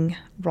learning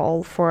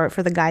role for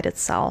the guide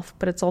itself,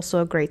 but it's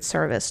also a great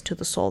service to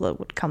the soul that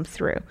would come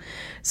through.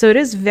 So it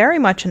is very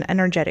much an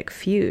energetic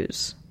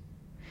fuse.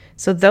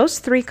 So those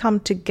three come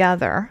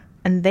together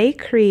and they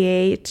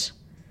create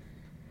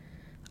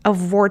a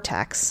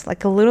vortex,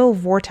 like a little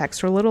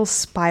vortex or a little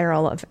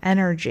spiral of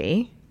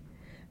energy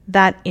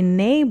that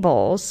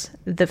enables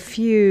the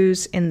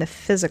fuse in the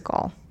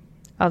physical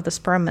of the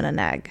sperm and an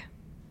egg.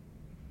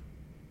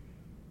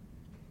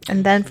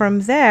 And then from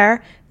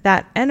there,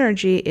 that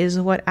energy is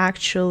what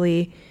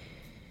actually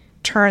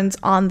turns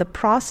on the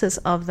process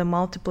of the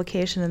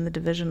multiplication and the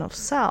division of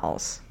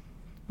cells,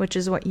 which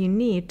is what you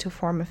need to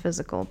form a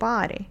physical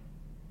body.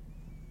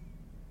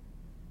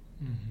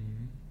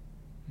 Mm-hmm.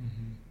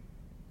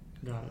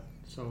 Mm-hmm. Got it.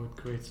 So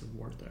it creates a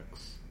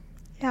vortex.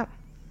 Yeah.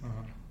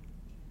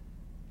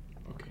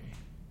 Okay.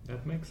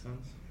 That makes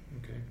sense.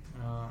 Okay.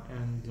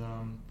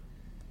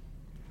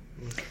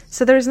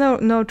 So there's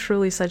no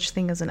truly such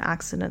thing as an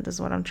accident, is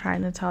what I'm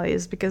trying to tell you,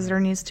 is because there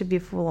needs to be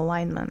full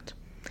alignment.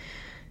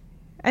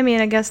 I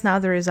mean, I guess now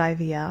there is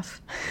IVF.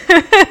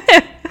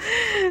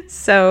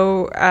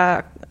 So,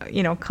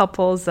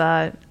 couples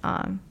that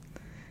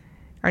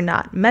are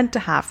not meant to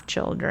have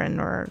children,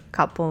 or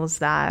couples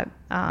that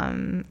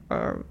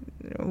or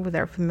with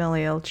their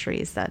familial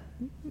trees that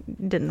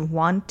didn't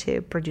want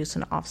to produce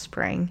an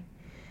offspring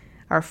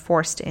are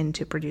forced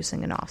into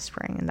producing an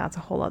offspring, and that's a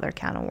whole other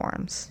can of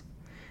worms.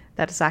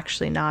 That is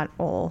actually not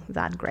all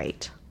that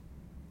great.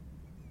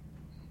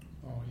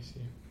 Oh, I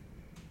see.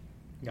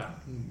 Yeah,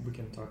 we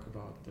can talk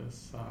about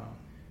this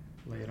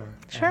later.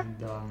 Sure.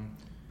 And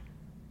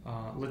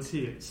let's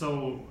see.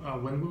 So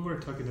when we were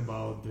talking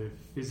about the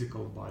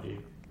physical body,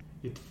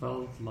 it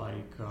felt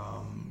like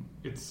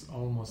it's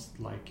almost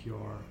like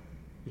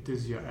it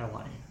is your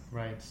ally,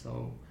 right?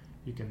 So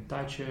you can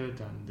touch it,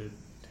 and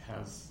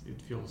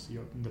it feels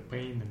the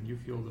pain, and you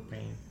feel the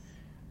pain,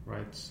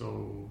 right?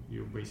 So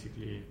you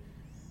basically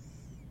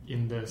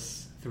in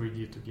this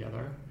 3D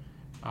together.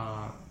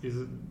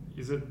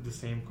 Is it the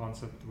same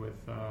concept with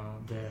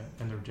the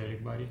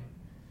energetic body?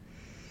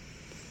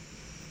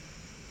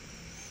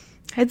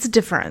 It's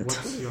different.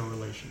 What's your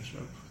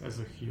relationship as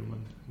a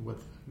human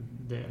with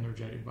the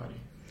energetic body?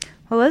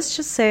 Well, let's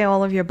just say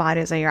all of your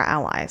bodies are your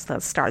allies.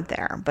 Let's start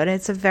there. But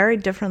it's a very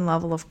different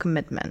level of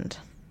commitment,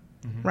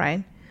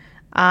 right?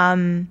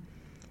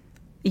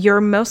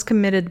 Your most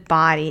committed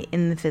body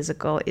in the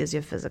physical is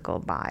your physical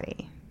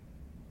body.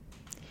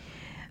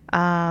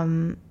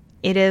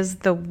 It is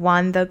the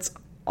one that's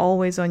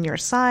always on your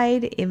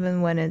side,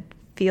 even when it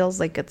feels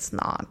like it's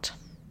not.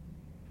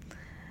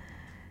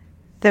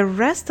 The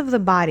rest of the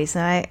bodies,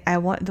 and I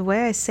want, the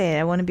way I say it,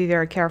 I want to be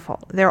very careful.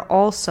 They're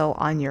also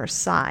on your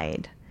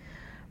side,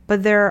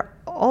 but they're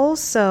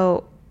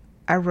also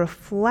a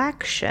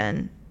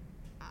reflection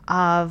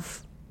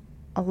of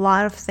a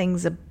lot of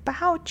things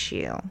about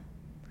you.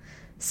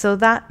 So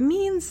that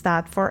means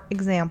that, for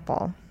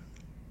example,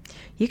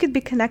 you could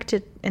be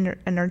connected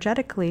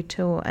energetically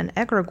to an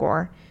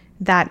egregore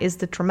that is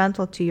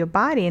detrimental to your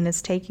body and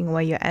is taking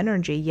away your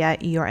energy,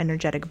 yet your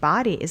energetic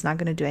body is not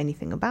going to do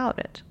anything about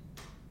it.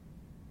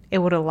 It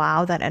would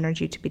allow that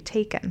energy to be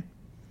taken.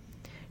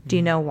 Do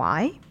you know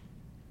why?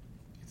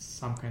 It's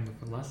some kind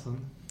of a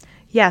lesson.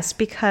 Yes,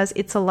 because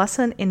it's a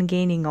lesson in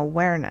gaining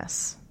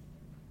awareness.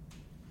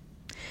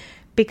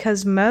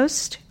 Because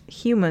most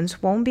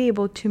humans won't be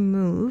able to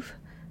move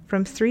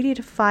from 3D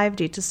to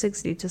 5D to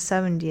 6D to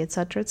 7D,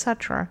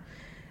 etc.,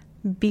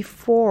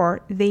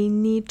 before they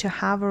need to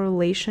have a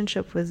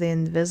relationship with the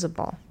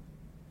invisible.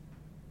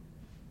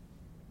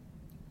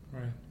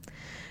 Right.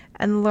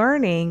 And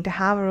learning to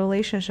have a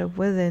relationship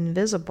with the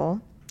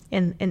invisible,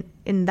 in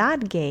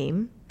that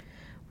game,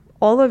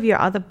 all of your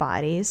other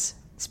bodies,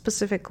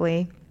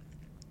 specifically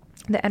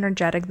the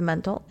energetic, the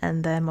mental,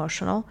 and the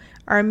emotional,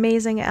 are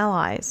amazing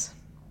allies.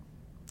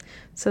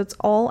 So it's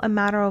all a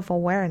matter of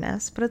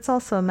awareness, but it's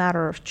also a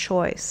matter of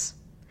choice.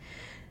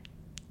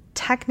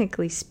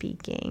 Technically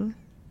speaking,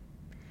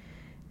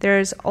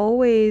 there's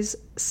always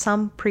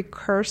some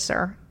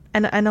precursor,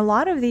 and a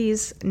lot of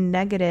these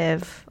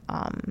negative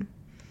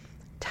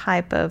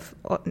type of,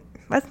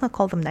 let's not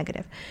call them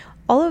negative,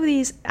 all of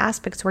these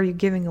aspects where you're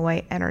giving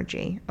away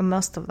energy,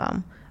 most of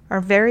them,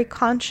 are very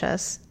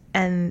conscious,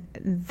 and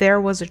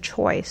there was a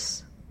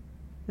choice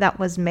that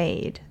was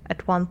made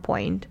at one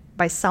point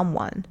by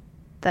someone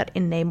that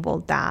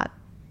enabled that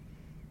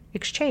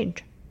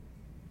exchange,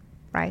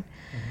 right?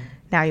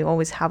 Now you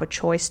always have a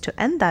choice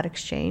to end that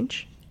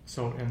exchange.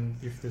 So, and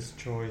if this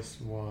choice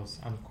was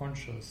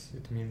unconscious,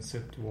 it means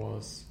it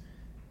was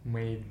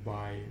made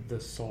by the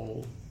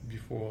soul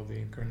before the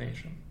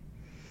incarnation.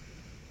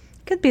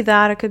 It could be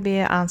that, it could be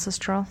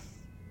ancestral.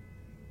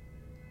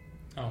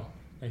 Oh,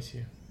 I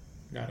see.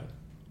 Got it.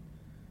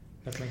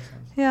 That makes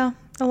sense. Yeah,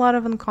 a lot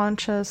of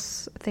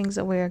unconscious things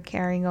that we are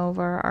carrying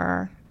over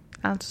are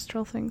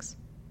ancestral things.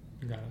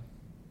 Got it.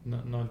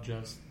 not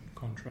just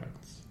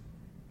contracts.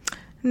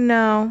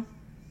 No.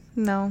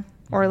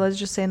 Or let's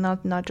just say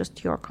not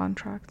just your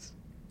contracts.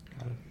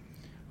 Got it.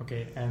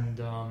 Okay, and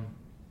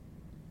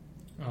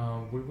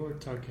we were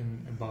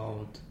talking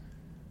about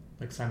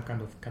like some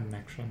kind of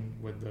connection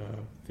with the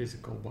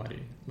physical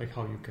body, like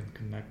how you can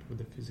connect with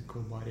the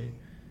physical body.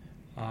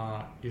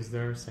 Is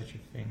there such a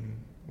thing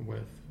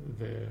with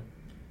the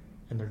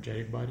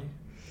energetic body?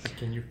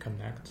 Can you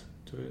connect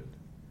to it,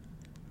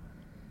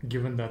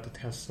 given that it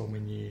has so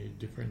many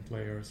different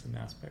layers and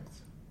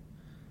aspects?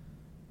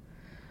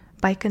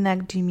 By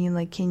connect, do you mean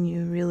like can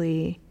you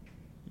really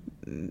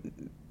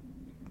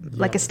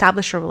like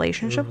establish a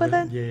relationship with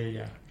it?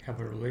 Yeah. Have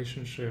a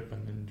relationship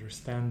and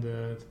understand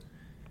it,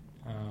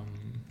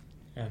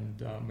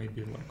 and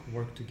maybe like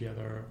work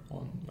together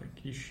on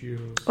like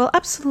issues. Well,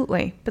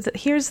 absolutely. But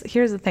here's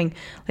the thing.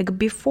 Like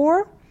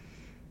before,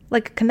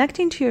 like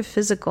connecting to your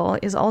physical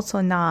is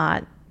also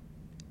not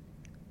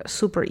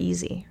super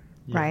easy,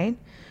 right?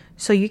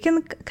 So you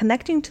can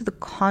connecting to the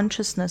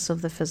consciousness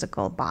of the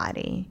physical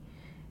body.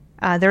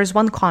 There's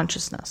one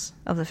consciousness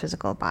of the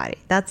physical body.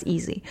 That's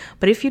easy.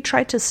 But if you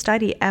try to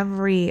study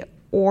every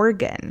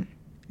organ,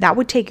 that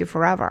would take you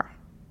forever.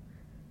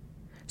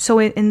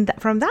 So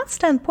from that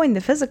standpoint,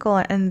 the physical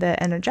and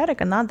the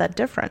energetic are not that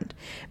different,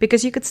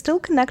 because you could still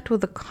connect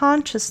with the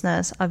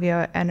consciousness of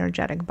your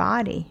energetic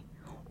body,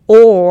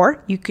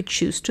 or you could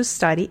choose to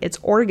study its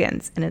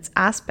organs and its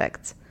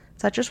aspects,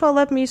 such as, well,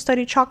 let me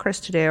study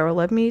chakras today, or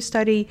let me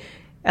study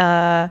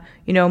my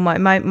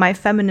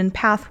feminine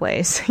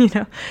pathways,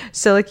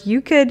 So like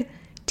you could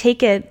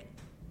take it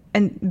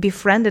and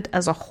befriend it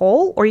as a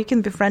whole, or you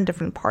can befriend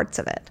different parts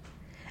of it.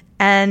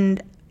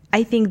 And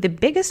I think the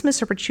biggest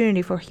missed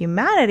opportunity for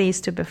humanity is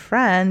to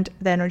befriend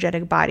the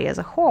energetic body as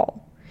a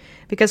whole.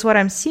 Because what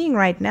I'm seeing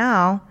right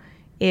now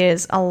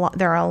is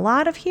there are a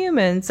lot of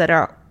humans that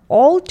are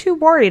all too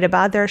worried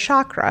about their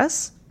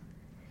chakras,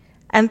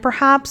 and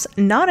perhaps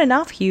not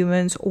enough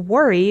humans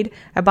worried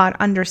about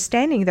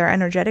understanding their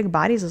energetic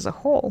bodies as a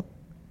whole.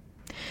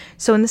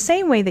 So in the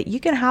same way that you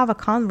can have a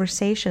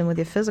conversation with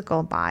your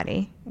physical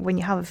body when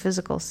you have a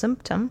physical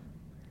symptom,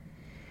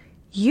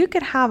 you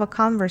could have a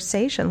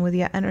conversation with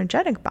your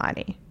energetic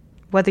body.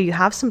 Whether you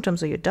have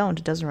symptoms or you don't,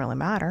 it doesn't really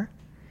matter.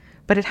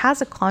 But it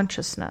has a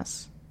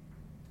consciousness,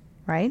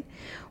 right?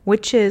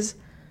 Which is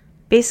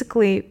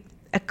basically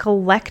a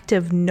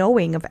collective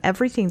knowing of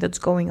everything that's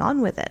going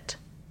on with it.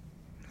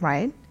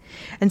 Right?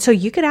 And so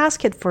you could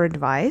ask it for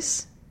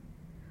advice.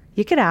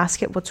 You could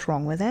ask it what's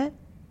wrong with it.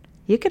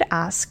 You could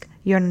ask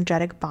your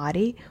energetic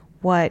body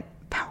what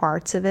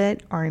parts of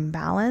it are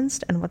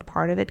imbalanced and what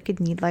part of it could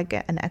need like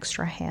an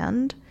extra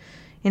hand.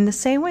 In the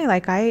same way,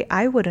 like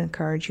I would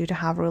encourage you to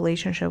have a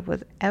relationship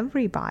with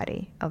every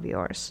body of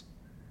yours,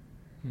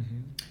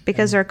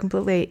 because they're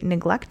completely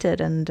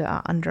neglected and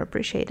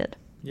underappreciated.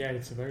 Yeah,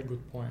 it's a very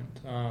good point.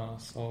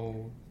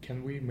 So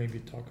can we maybe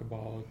talk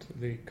about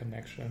the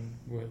connection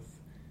with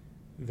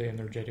the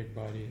energetic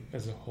body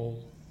as a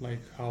whole?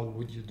 Like, how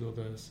would you do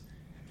this?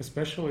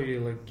 Especially,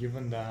 like,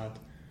 given that,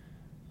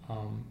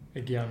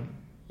 again,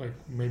 like,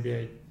 maybe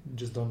I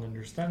just don't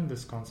understand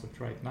this concept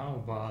right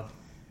now, but,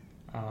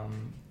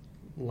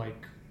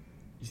 like,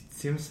 it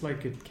seems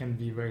like it can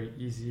be very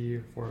easy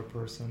for a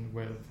person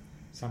with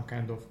some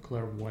kind of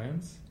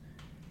clairvoyance,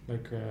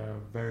 like a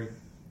very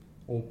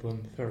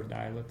open third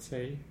eye, let's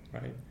say,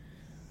 right?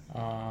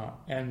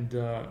 And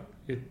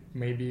it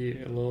may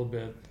be a little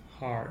bit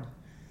hard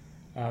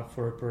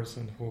for a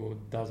person who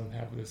doesn't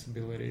have these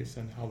abilities.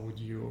 And how would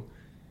you,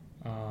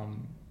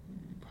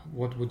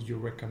 what would you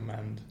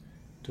recommend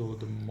to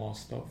the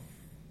most of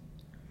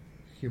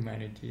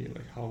humanity?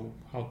 Like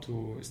how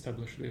to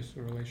establish this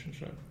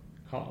relationship?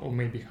 Or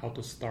maybe how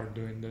to start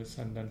doing this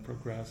and then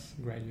progress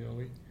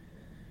gradually?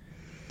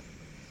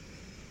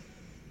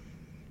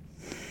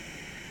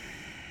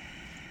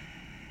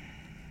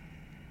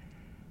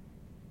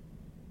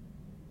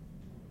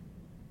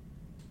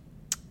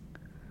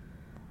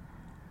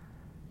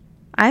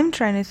 I'm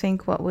trying to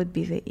think what would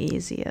be the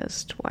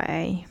easiest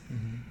way.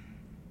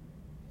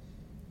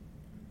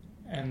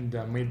 And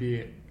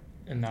maybe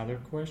another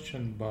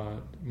question,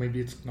 but maybe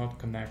it's not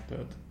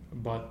connected,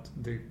 but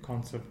the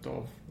concept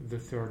of the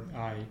third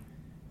eye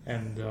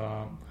and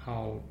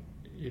how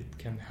it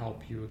can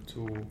help you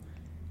to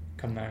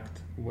connect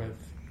with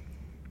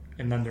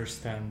and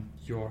understand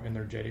your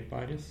energetic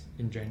bodies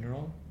in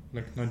general,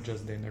 like not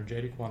just the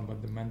energetic one,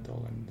 but the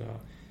mental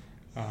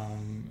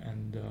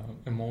and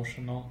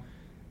emotional.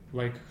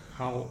 Like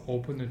how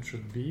open it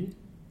should be,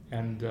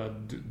 and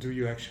do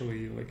you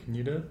actually like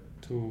need it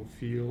to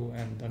feel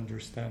and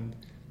understand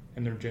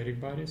energetic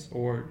bodies,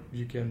 or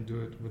you can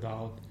do it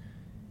without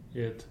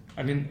it?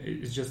 I mean,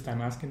 it's just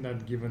I'm asking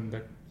that given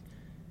that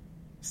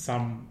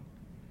some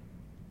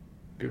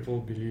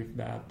people believe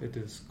that it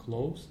is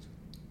closed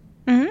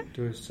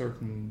to a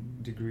certain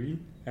degree,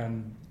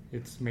 and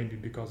it's maybe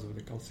because of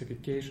the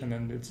calcification,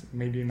 and it's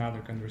maybe another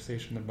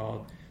conversation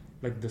about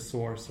like the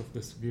source of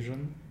this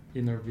vision,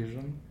 inner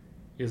vision.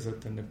 Is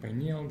it in the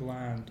pineal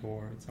gland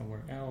or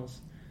somewhere else?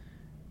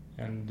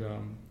 And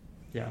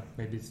Yeah,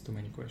 maybe it's too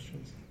many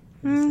questions.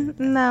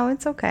 No,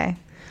 it's okay.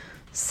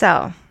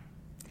 So,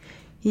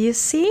 you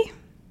see,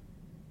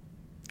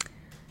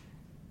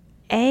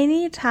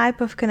 any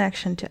type of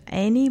connection to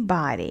any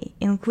body,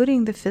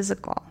 including the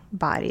physical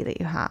body that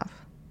you have,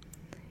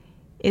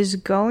 is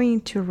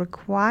going to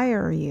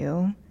require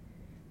you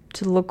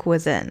to look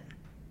within,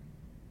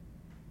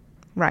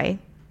 right?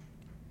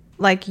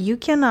 Like, you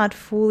cannot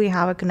fully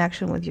have a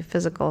connection with your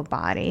physical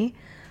body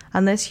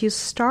unless you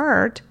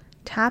start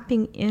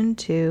tapping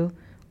into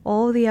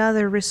all the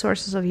other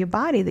resources of your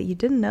body that you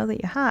didn't know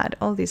that you had,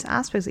 all these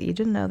aspects that you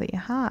didn't know that you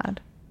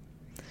had.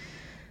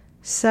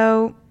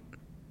 So,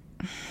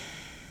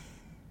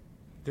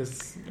 we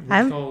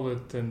call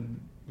it an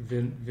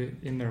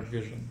inner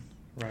vision,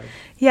 right?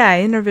 Yeah,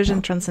 inner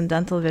vision,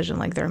 transcendental vision,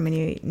 like there are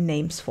many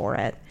names for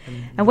it.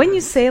 And when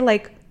you say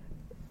like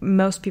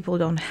most people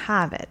don't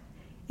have it,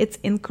 it's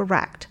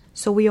incorrect.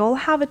 So we all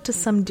have it to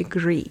some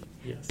degree.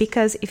 Yes.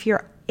 Because if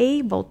you're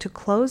able to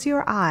close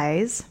your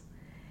eyes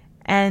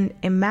and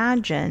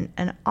imagine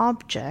an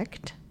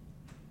object,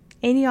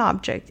 any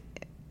object,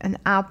 an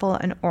apple,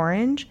 an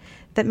orange,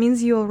 that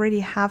means you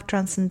already have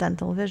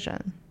transcendental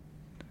vision.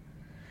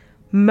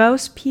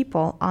 Most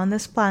people on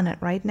this planet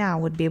right now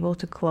would be able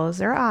to close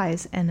their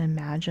eyes and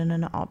imagine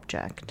an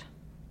object.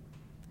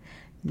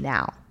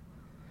 Now,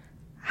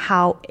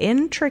 how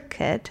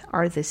intricate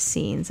are the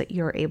scenes that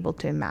you're able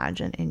to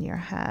imagine in your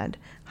head?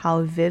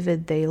 How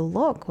vivid they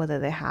look, whether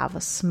they have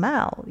a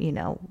smell,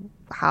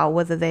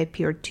 whether they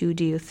appear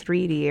 2D or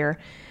 3D or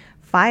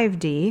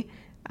 5D,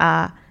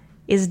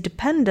 is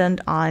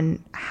dependent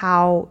on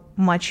how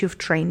much you've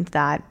trained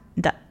that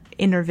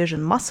inner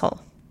vision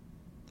muscle,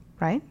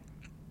 right?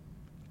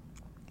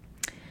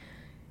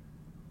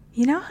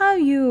 You know how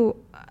you,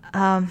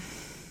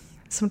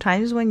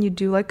 sometimes when you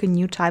do like a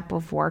new type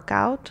of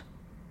workout,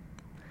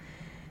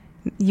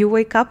 you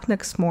wake up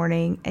next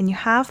morning and you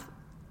have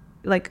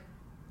like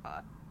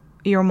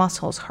your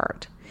muscles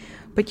hurt,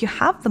 but you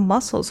have the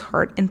muscles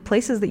hurt in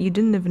places that you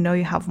didn't even know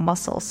you have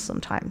muscles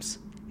sometimes.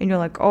 And you're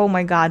like, oh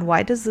my God,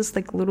 why does this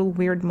like little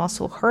weird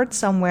muscle hurt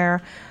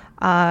somewhere,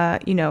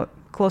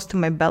 close to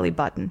my belly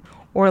button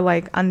or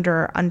like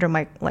under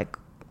my like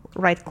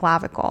right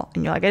clavicle?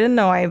 And you're like, I didn't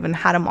know I even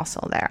had a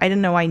muscle there. I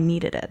didn't know I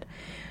needed it.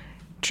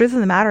 Truth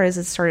of the matter is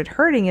it started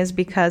hurting is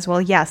because,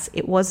 well, yes,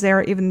 it was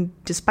there even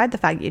despite the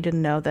fact that you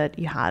didn't know that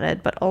you had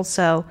it, but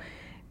also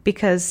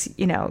because,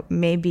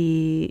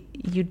 maybe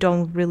you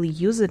don't really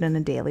use it in a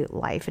daily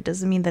life. It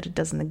doesn't mean that it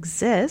doesn't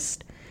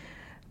exist,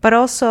 but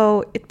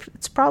also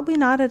it's probably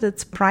not at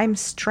its prime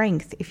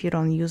strength if you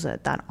don't use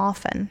it that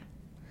often.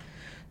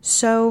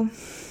 So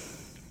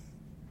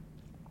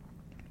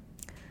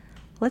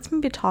let's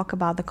maybe talk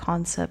about the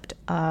concept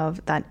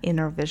of that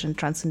inner vision,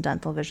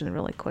 transcendental vision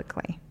really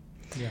quickly.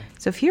 Yeah.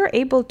 So if you're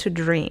able to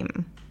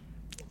dream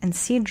and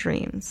see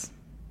dreams,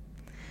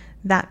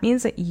 that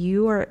means that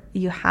you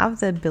have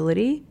the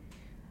ability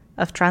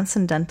of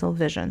transcendental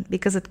vision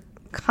because it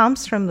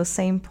comes from the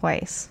same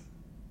place.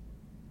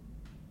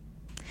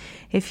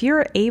 If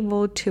you're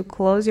able to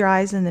close your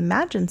eyes and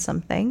imagine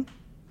something,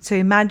 so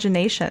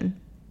imagination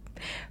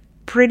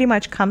pretty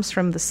much comes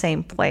from the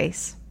same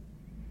place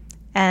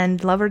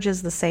and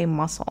leverages the same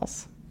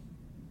muscles.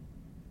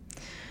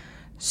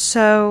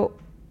 So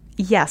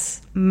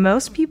yes,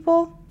 most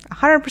people,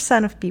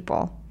 100% of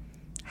people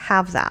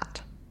have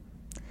that.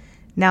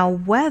 Now,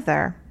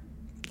 whether,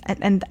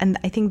 and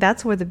I think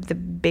that's where the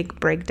big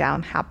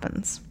breakdown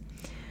happens.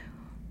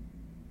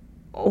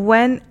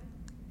 When,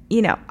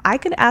 I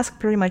could ask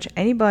pretty much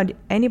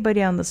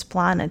anybody on this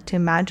planet to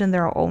imagine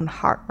their own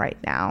heart right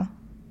now,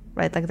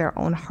 right? Like their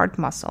own heart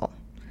muscle.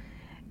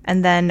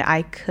 And then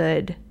I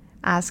could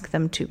ask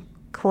them to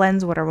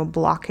cleanse whatever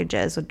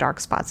blockages or dark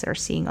spots they're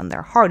seeing on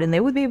their heart, and they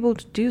would be able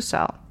to do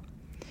so.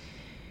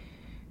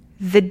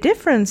 The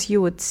difference you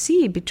would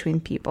see between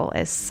people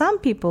is some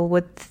people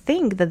would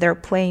think that they're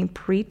playing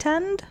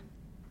pretend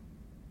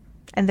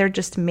and they're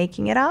just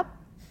making it up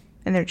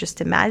and they're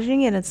just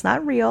imagining it. It's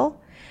not real.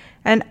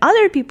 And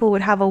other people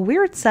would have a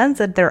weird sense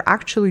that they're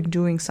actually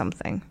doing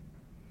something,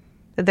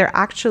 that they're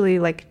actually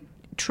like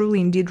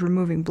truly indeed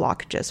removing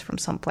blockages from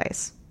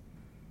someplace.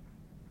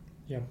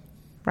 Yeah.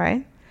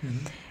 Right?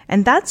 Mm-hmm.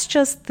 And that's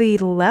just the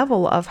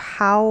level of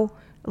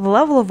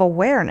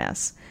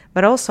awareness,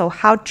 but also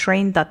how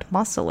trained that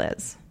muscle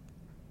is,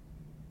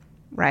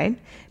 right?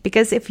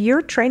 Because if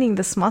you're training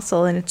this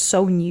muscle and it's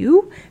so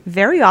new,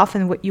 very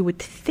often what you would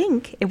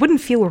think, it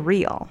wouldn't feel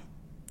real.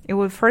 It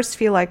would first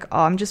feel like,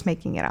 oh, I'm just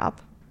making it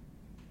up.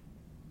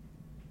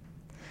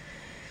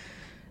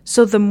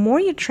 So the more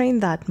you train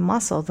that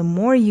muscle, the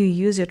more you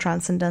use your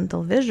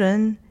transcendental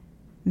vision,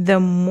 the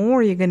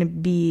more you're going to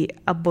be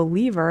a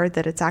believer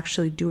that it's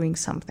actually doing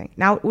something.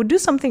 Now, it would do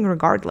something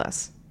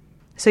regardless.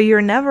 So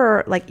you're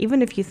never, like,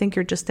 even if you think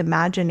you're just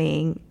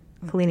imagining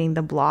cleaning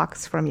the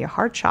blocks from your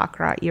heart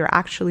chakra, you're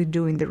actually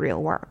doing the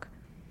real work.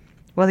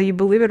 Whether you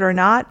believe it or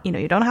not,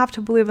 you don't have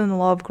to believe in the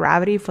law of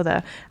gravity for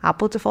the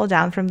apple to fall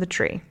down from the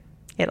tree.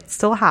 It'll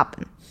still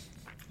happen.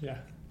 Yeah.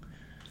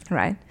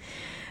 Right?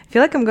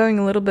 feel like I'm going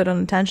a little bit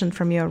on a tangent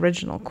from your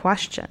original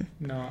question.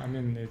 No, I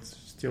mean, it's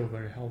still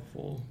very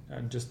helpful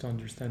just to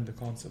understand the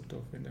concept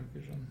of inner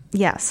vision.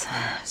 Yes.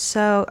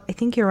 So I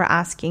think you were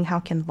asking, how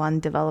can one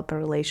develop a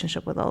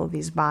relationship with all of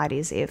these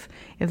bodies if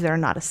they're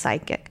not a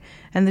psychic?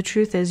 And the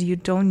truth is, you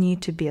don't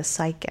need to be a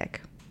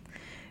psychic.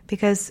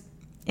 Because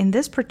in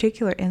this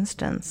particular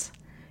instance,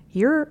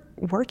 you're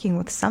working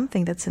with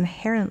something that's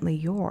inherently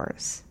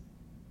yours.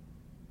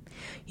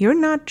 You're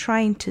not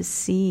trying to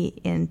see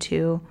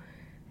into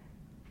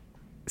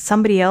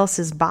somebody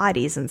else's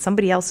bodies and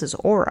somebody else's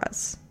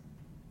auras.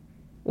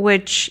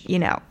 Which,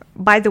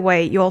 by the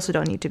way, you also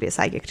don't need to be a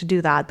psychic to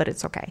do that, but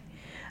it's okay.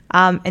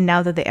 And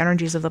now that the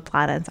energies of the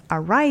planet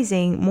are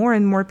rising, more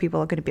and more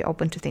people are going to be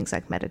open to things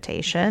like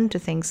meditation, to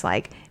things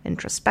like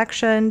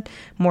introspection.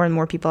 More and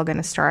more people are going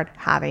to start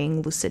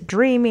having lucid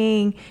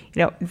dreaming.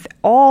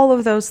 All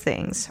of those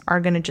things are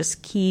going to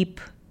just keep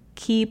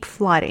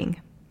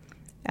flooding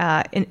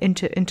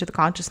into the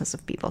consciousness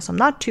of people. So I'm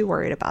not too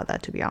worried about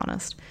that, to be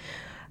honest.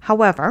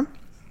 However,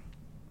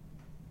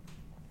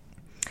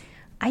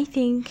 I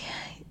think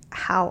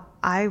how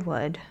I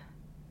would,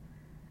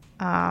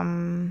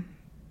 there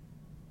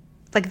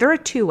are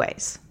two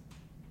ways.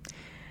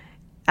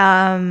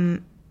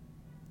 Maybe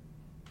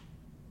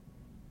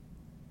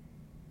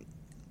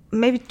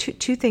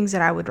two things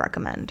that I would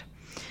recommend.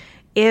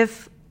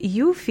 If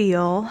you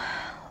feel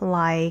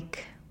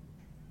like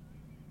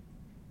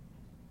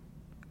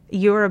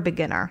you're a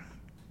beginner,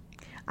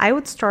 I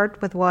would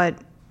start with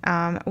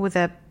with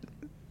a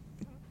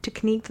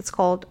technique that's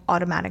called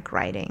automatic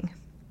writing.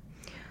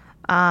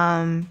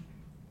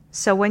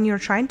 So when you're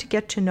trying to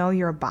get to know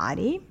your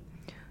body,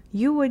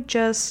 you would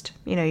just,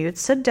 you'd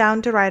sit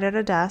down to write at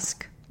a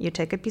desk, you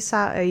take a piece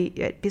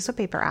of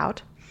paper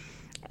out,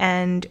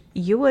 and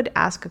you would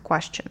ask a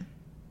question.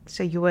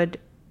 So you would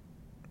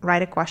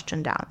write a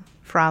question down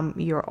from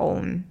your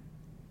own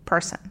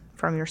person,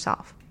 from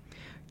yourself,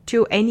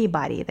 to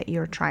anybody that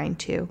you're trying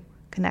to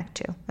connect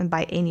to. And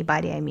by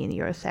anybody, I mean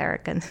your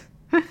etheric and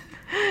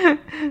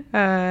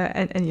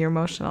and your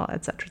emotional,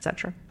 etc.,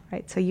 etc.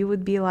 Right? So you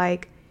would be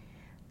like,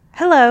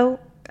 hello,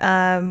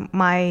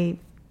 my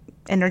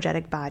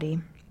energetic body.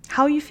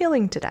 How are you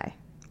feeling today?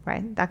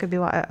 Right? That could be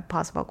a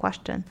possible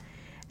question.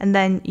 And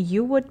then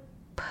you would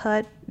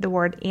put the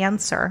word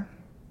answer,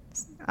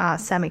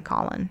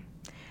 semicolon,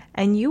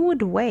 and you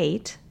would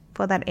wait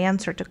for that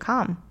answer to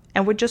come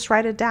and would just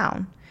write it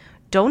down.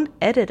 Don't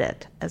edit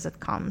it as it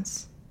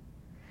comes.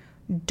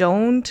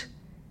 Don't,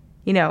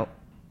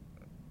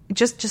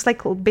 just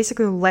like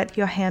basically let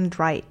your hand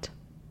write.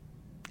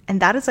 And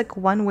that is like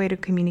one way to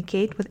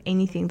communicate with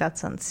anything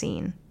that's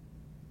unseen.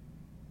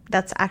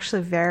 That's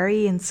actually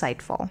very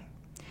insightful.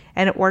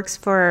 And it works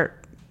for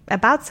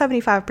about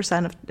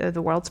 75% of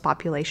the world's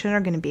population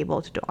are going to be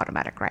able to do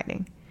automatic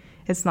writing.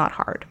 It's not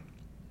hard.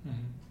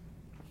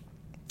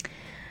 Mm-hmm.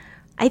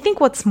 I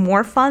think what's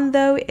more fun,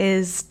 though,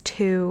 is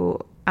to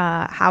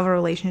have a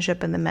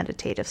relationship in the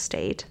meditative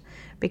state,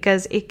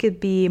 because it could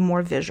be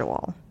more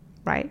visual,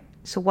 right?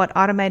 So what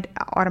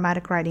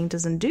automatic writing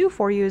doesn't do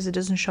for you is it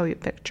doesn't show you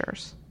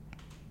pictures.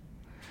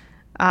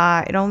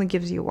 It only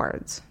gives you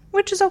words,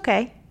 which is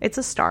okay. It's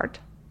a start.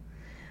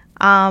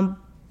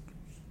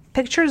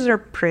 Pictures are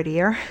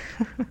prettier.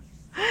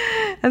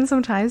 And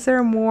sometimes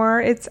they're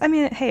more,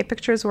 a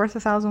picture is worth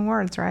 1,000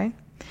 words, right?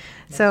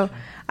 That's so true.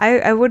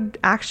 I would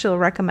actually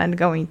recommend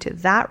going to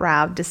that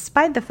route,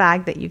 despite the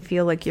fact that you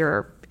feel like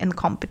you're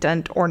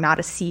incompetent or not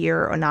a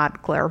seer or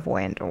not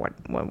clairvoyant or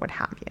what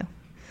have you.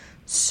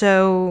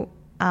 So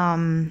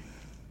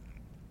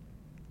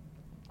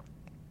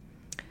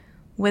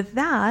with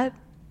that,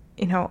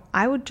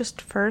 I would just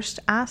first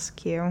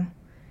ask you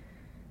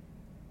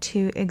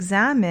to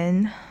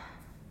examine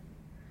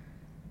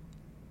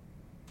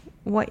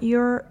what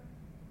your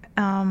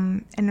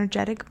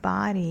energetic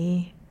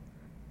body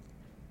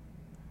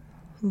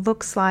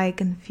looks like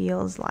and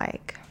feels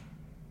like.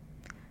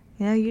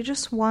 You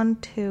just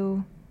want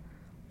to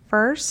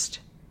first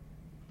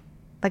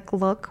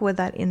look with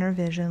that inner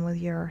vision with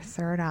your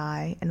third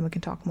eye, and we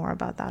can talk more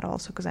about that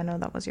also, because I know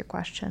that was your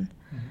question.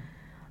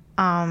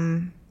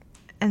 Mm-hmm.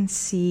 And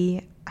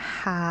see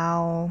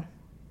how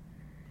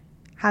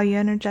your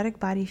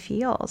energetic body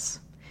feels.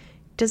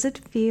 Does it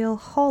feel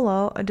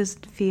hollow, or does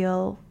it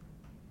feel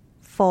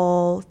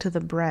full to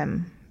the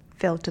brim,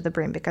 filled to the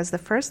brim? Because the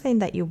first thing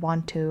that you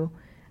want to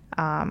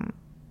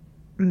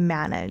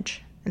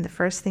manage, and the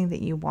first thing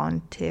that you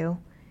want to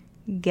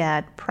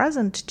get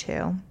present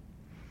to,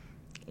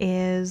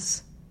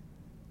 is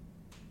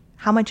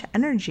how much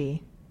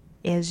energy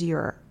is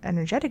your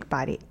energetic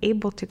body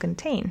able to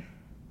contain.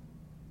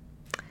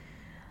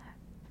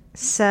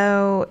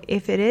 So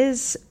if it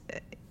is,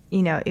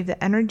 if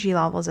the energy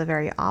levels are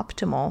very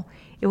optimal,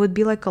 it would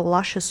be like a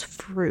luscious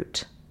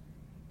fruit.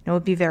 It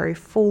would be very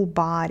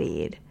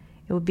full-bodied.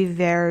 It would be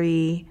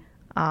very,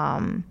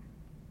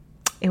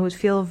 it would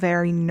feel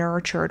very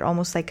nurtured,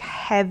 almost like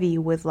heavy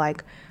with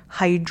like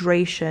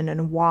hydration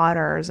and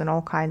waters and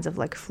all kinds of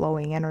like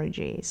flowing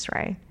energies,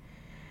 right?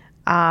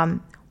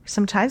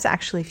 Sometimes it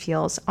actually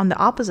feels, on the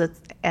opposite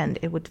end,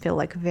 it would feel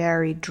like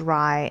very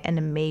dry and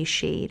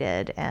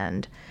emaciated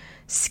and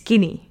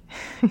skinny,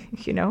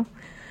 you know?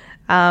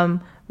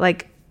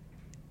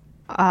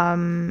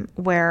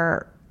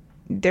 Where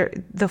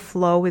the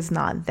flow is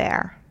not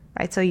there,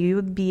 right? So you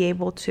would be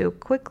able to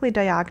quickly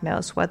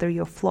diagnose whether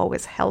your flow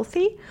is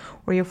healthy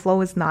or your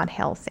flow is not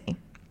healthy.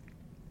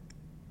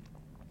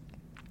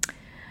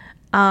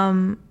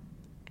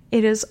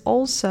 It is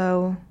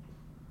also,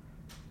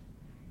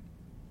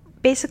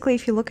 basically,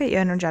 if you look at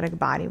your energetic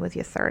body with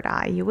your third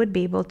eye, you would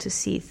be able to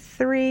see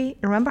three.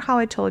 Remember how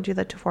I told you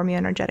that to form your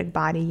energetic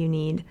body, you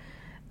need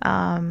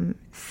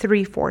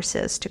 3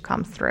 forces to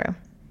come through.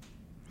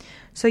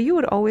 So you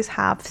would always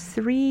have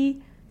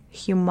 3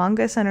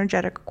 humongous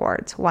energetic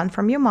cords, one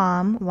from your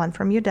mom, one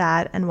from your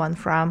dad, and one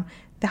from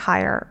the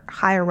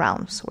higher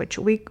realms, which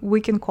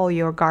we can call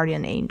your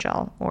guardian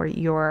angel or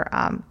your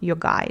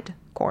guide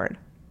cord.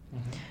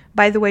 Mm-hmm.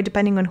 By the way,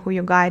 depending on who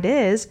your guide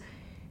is,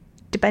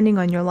 depending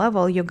on your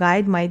level, your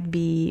guide might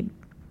be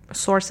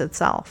source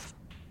itself.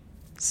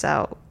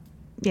 So,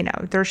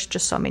 there's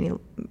just so many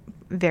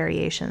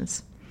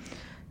variations.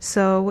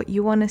 So what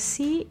you want to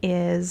see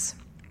is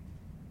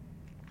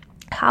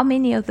how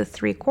many of the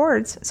 3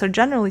 cords. So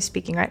generally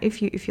speaking, right,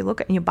 if you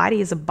look at your body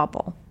is a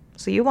bubble.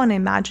 So you want to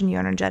imagine your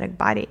energetic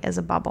body as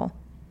a bubble.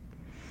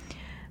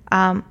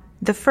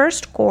 The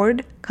first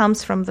cord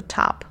comes from the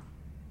top.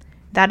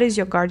 That is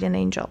your guardian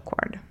angel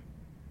cord.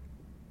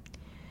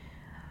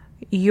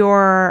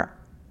 Your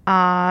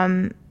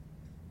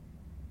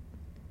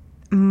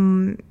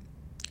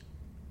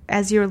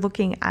as you're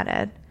looking at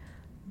it,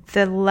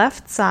 the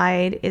left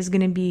side is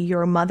going to be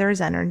your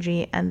mother's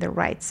energy and the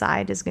right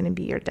side is going to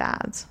be your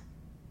dad's.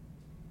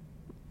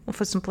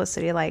 For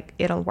simplicity,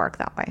 it'll work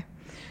that way.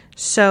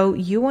 So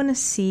you want to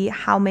see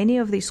how many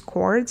of these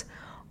cords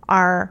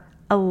are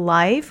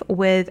alive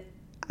with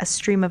a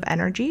stream of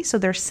energy, so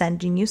they're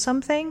sending you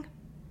something,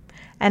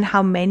 and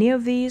how many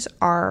of these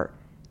are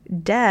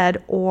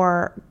dead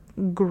or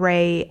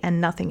gray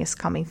and nothing is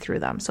coming through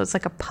them. So it's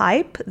like a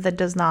pipe that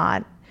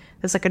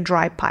it's like a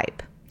dry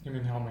pipe. You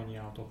mean how many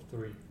out of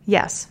 3?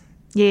 Yes.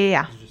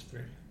 Yeah. It's just 3.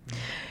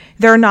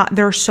 Mm-hmm.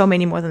 There are so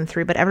many more than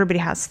 3, but everybody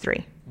has 3.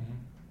 Mm-hmm.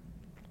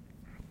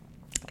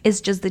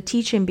 It's just the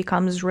teaching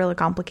becomes really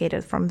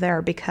complicated from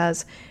there,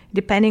 because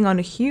depending on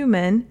a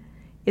human,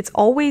 it's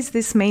always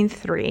this main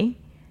 3,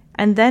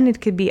 and then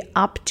it could be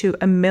up to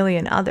 1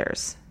 million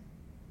others.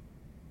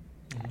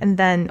 And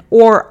then,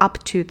 or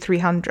up to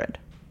 300.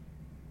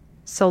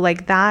 So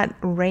that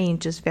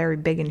range is very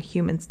big in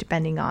humans,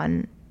 depending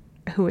on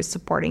who is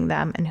supporting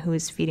them and who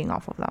is feeding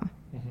off of them.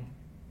 Mm-hmm.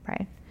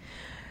 Right?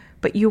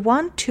 But you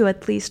want to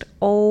at least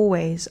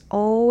always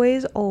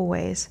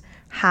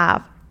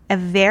have a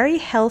very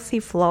healthy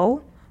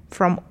flow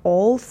from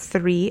all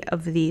 3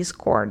 of these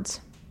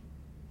cords.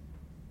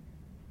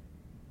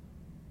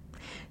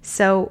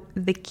 So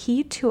the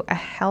key to a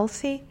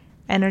healthy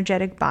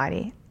energetic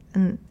body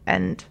and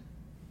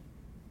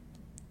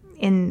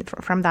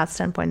from that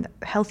standpoint,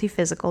 healthy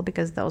physical,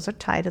 because those are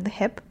tied to the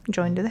hip,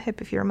 joined to the hip,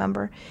 if you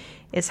remember,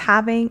 is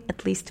having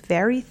at least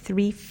 3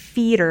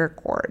 feeder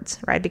cords,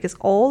 right? Because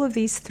all of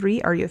these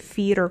 3 are your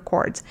feeder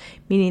cords,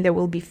 meaning they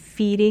will be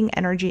feeding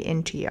energy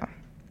into you.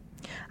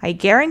 I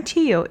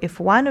guarantee you, if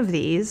one of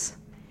these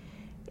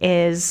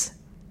is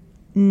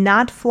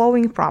not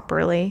flowing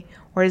properly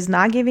or is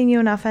not giving you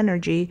enough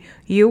energy,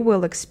 you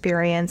will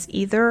experience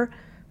either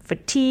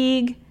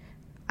fatigue,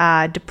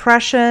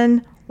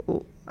 depression,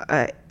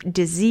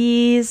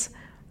 disease,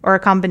 or a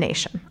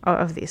combination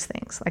of these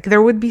things.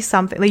 There would be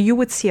something, you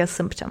would see a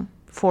symptom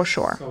for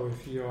sure. So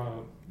if your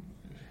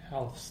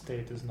health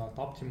state is not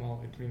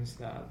optimal, it means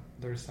that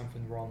there is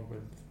something wrong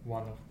with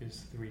one of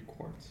these 3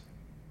 cords.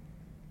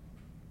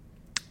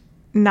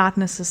 Not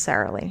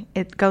necessarily.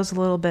 It goes a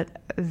little bit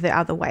the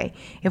other way.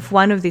 If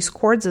one of these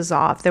cords is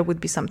off, there would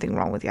be something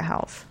wrong with your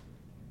health.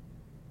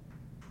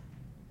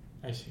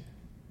 I see.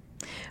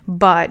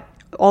 But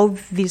all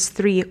these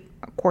 3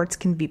 cords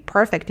can be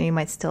perfect and you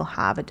might still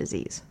have a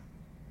disease.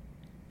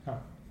 Oh,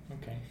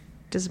 okay.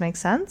 Does it make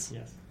sense?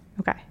 Yes.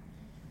 Okay,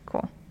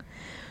 cool.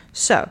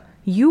 So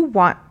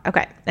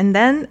and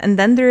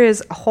then there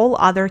is a whole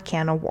other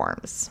can of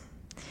worms,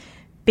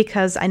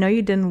 because I know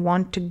you didn't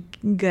want to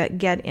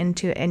get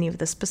into any of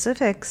the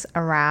specifics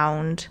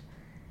around,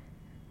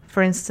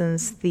 for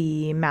instance,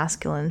 the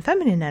masculine and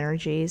feminine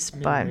energies,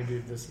 but maybe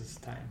this is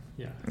time.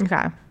 Yeah.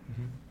 Okay.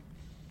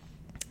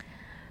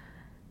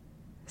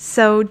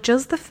 So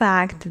just the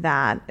fact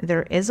that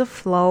there is a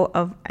flow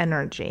of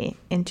energy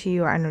into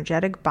your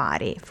energetic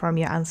body from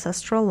your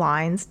ancestral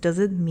lines, does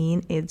it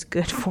mean it's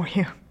good for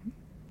you?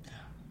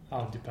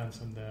 Oh, it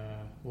depends on the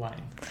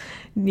line.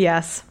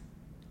 Yes.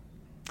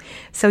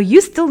 So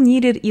you still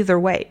need it either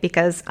way,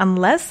 because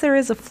unless there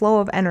is a flow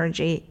of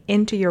energy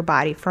into your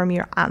body from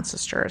your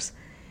ancestors,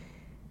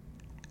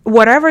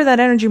 whatever that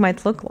energy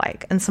might look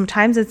like, and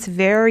sometimes it's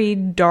very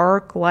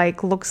dark,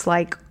 looks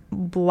like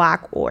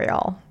black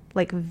oil,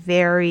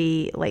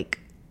 very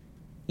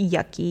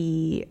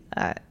yucky,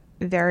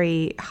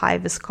 very high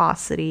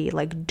viscosity,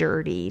 like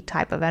dirty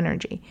type of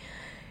energy.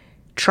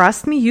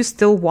 Trust me, you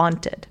still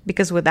want it,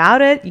 because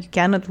without it, you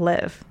cannot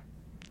live.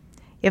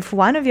 If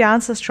one of your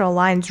ancestral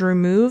lines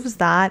removes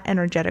that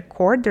energetic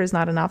cord, there's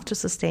not enough to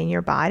sustain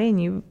your body,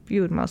 and you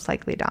would most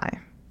likely die.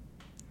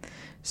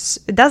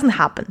 So it doesn't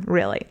happen,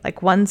 really.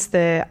 Like, once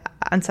the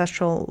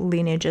ancestral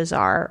lineages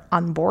are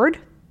on board,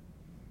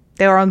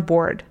 they are on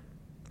board,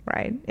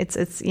 right? It's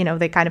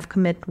they kind of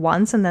commit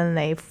once, and then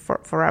they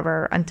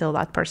forever, until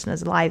that person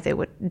is alive, they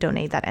would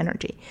donate that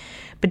energy.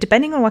 But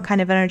depending on what kind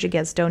of energy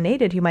gets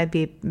donated, you might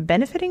be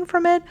benefiting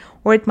from it,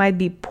 or it might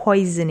be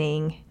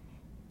poisoning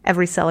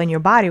every cell in your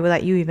body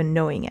without you even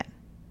knowing it,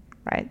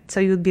 right? So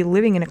you would be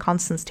living in a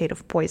constant state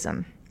of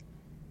poison.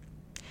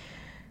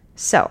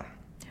 So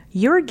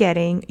you're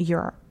getting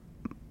your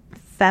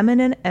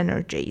feminine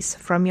energies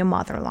from your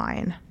mother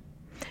line,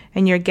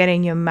 and you're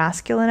getting your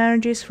masculine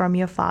energies from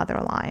your father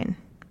line.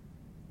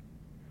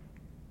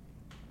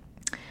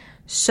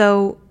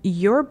 So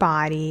your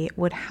body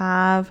would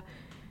have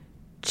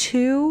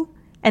two,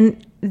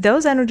 and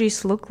those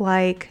energies look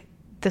like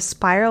the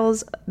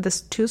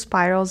two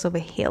spirals of a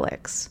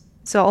helix.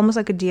 So almost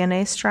like a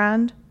DNA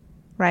strand,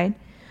 right?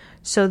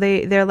 So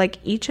they're like,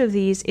 each of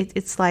these,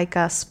 it's like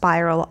a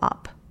spiral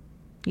up.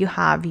 You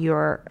have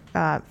your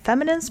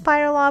feminine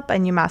spiral up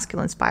and your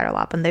masculine spiral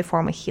up, and they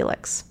form a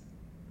helix.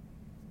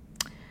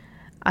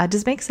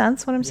 Does it make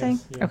sense what I'm saying?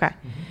 Yes. Okay.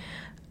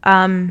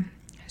 Mm-hmm.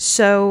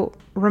 So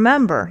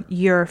remember,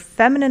 your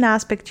feminine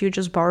aspect you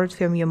just borrowed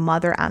from your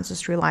mother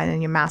ancestry line,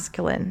 and your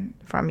masculine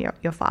from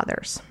your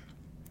father's.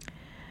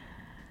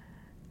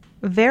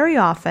 Very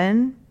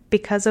often,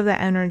 because of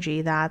the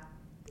energy that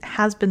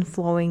has been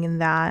flowing in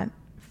that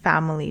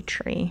family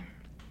tree,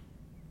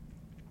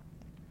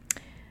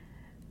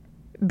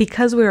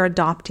 because we're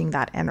adopting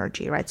that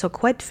energy, right? So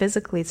quite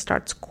physically, it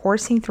starts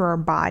coursing through our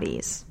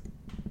bodies.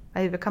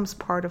 It becomes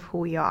part of who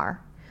we are.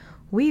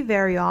 We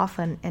very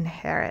often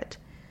inherit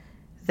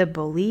the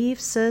belief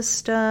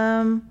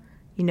system,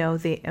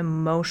 the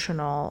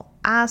emotional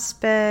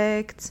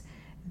aspects,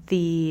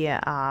 the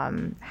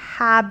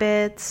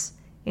habits,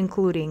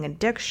 including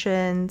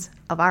addictions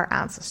of our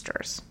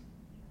ancestors,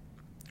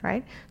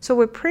 right? So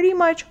we're pretty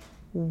much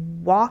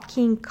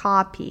walking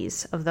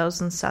copies of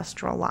those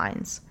ancestral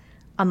lines,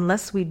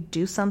 unless we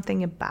do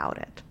something about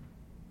it.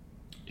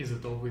 Is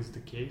it always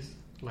the case?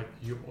 Like,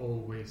 you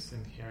always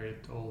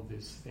inherit all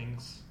these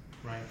things,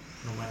 right?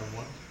 No matter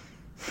what?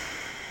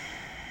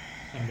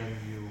 And then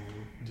you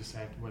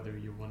decide whether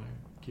you want to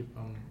keep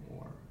them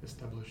or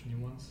establish new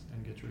ones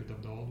and get rid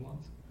of the old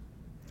ones?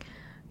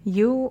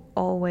 You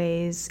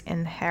always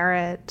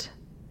inherit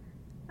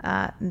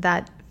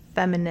that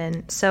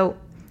feminine. So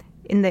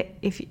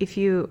if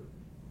you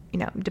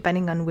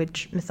depending on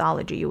which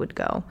mythology you would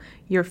go,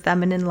 your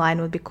feminine line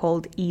would be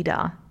called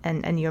Ida,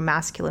 and your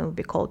masculine would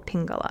be called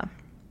Pingala.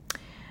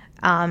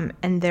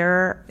 And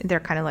they're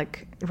kind of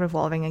like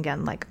revolving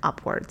again, like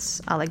upwards,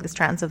 like the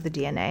strands of the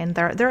DNA. And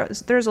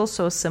there's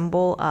also a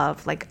symbol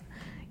of like,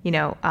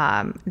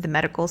 the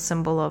medical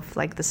symbol of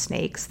like the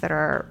snakes that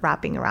are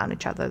wrapping around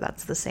each other.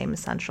 That's the same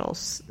essential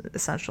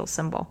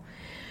symbol.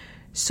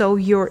 So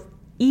your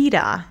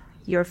Ida,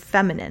 your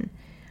feminine,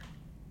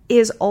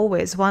 is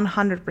always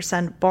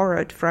 100%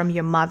 borrowed from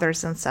your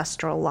mother's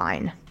ancestral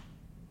line.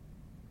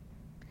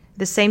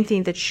 The same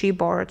thing that she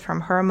borrowed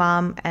from her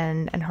mom,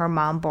 and her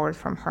mom borrowed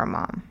from her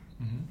mom.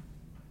 Mm-hmm.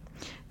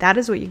 That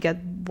is what you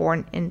get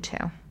born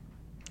into.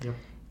 Yep.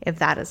 If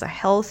that is a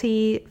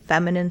healthy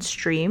feminine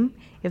stream,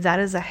 if that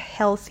is a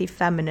healthy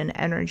feminine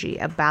energy,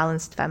 a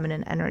balanced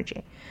feminine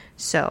energy.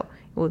 So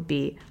it would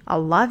be a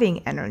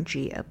loving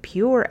energy, a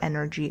pure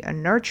energy, a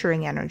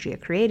nurturing energy, a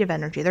creative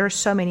energy. There are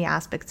so many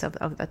aspects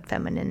of that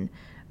feminine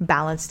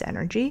balanced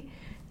energy.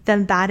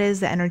 Then that is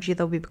the energy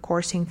that will be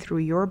coursing through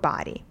your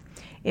body.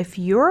 If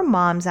your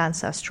mom's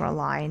ancestral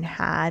line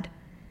had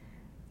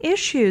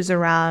issues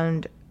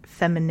around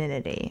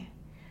femininity,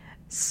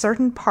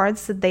 certain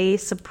parts that they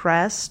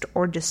suppressed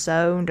or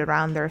disowned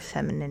around their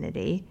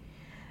femininity,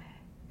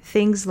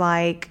 things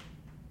like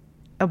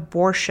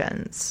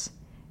abortions,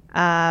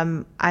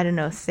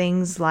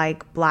 things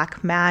like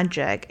black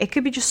magic, it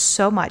could be just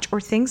so much,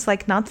 or things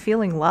like not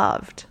feeling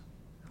loved,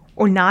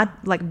 or not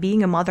like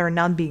being a mother and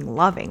not being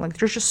loving. Like,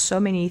 there's just so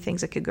many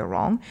things that could go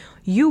wrong.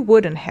 You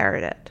would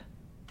inherit it.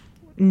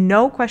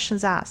 No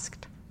questions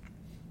asked.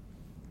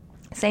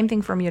 Same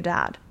thing from your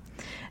dad.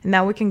 And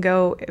now we can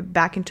go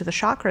back into the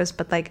chakras,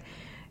 but like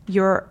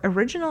your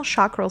original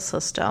chakral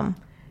system,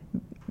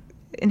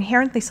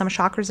 inherently some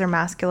chakras are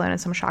masculine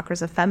and some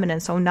chakras are feminine.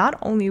 So not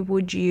only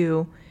would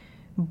you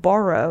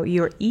borrow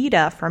your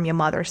Ida from your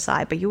mother's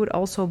side, but you would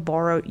also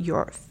borrow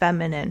your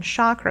feminine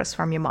chakras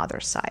from your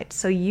mother's side.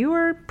 So you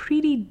are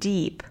pretty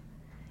deep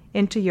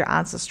into your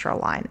ancestral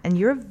line, and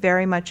you're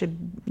very much a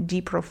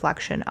deep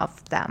reflection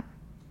of them.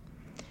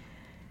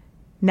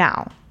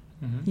 Now,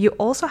 you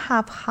also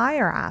have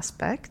higher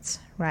aspects,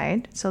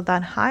 right? So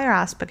that higher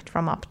aspect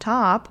from up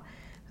top,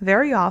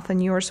 very often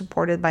you are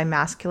supported by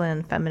masculine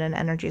and feminine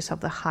energies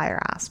of the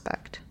higher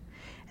aspect.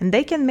 And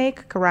they can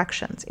make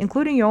corrections,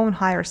 including your own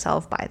higher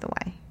self, by the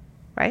way,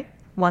 right?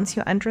 Once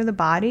you enter the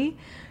body,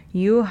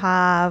 you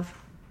have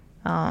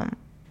a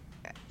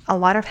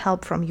lot of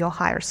help from your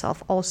higher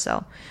self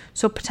also.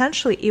 So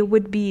potentially it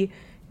would be,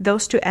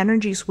 those two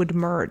energies would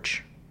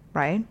merge,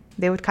 right?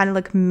 They would kind of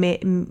like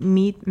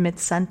meet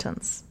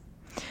mid-sentence.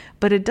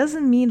 But it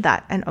doesn't mean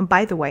that, and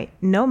by the way,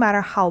 no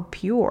matter how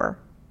pure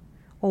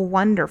or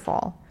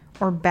wonderful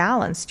or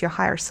balanced your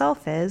higher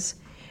self is,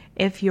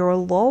 if your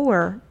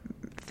lower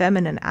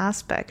feminine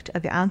aspect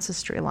of the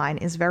ancestry line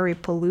is very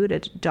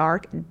polluted,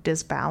 dark,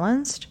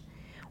 disbalanced,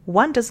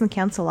 one doesn't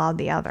cancel out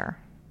the other.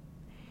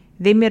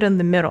 They meet in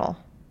the middle,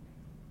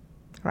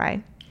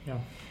 right? Yeah.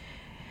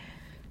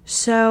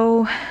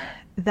 So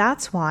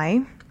that's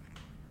why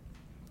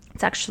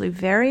it's actually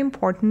very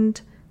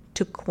important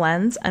to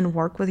cleanse and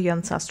work with your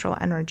ancestral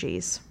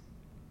energies.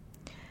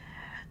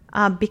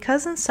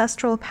 Because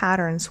ancestral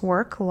patterns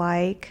work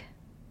like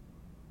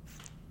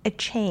a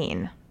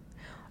chain,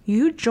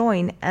 you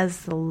join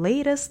as the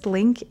latest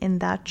link in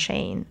that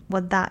chain.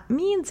 What that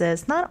means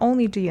is not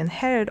only do you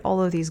inherit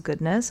all of these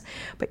goodness,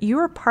 but you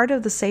are part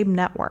of the same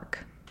network.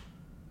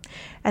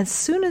 As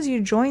soon as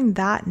you join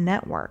that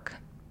network,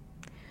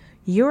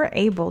 you're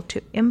able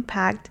to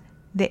impact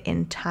the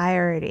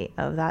entirety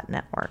of that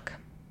network.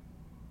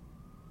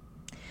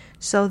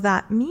 So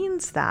that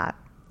means that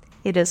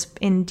it is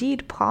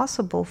indeed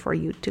possible for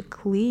you to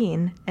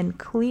clean and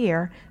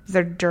clear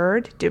the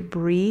dirt,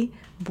 debris,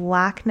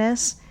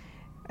 blackness,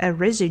 a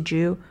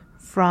residue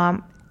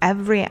from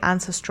every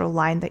ancestral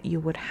line that you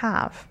would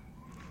have.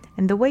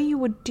 And the way you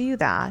would do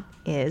that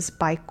is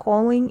by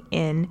calling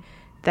in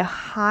the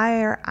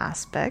higher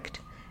aspect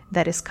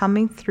that is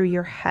coming through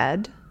your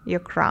head, your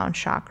crown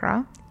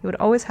chakra. You would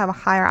always have a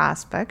higher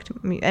aspect,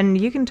 and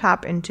you can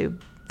tap into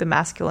the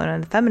masculine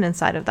and the feminine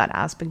side of that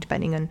aspect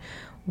depending on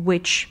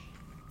which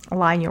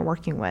line you're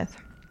working with.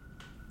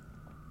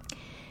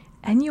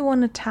 And you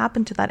want to tap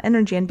into that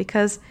energy, and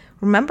because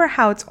remember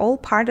how it's all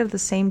part of the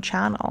same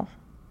channel,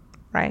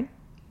 right?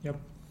 Yep.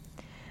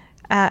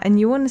 And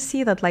you want to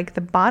see that like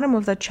the bottom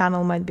of the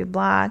channel might be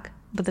black,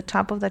 but the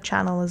top of the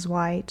channel is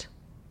white.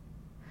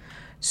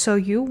 So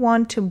you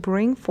want to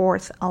bring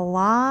forth a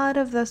lot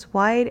of this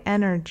white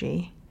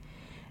energy,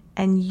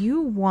 and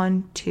you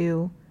want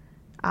to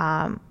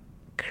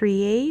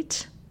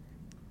create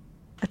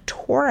a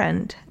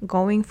torrent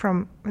going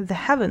from the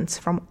heavens,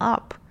 from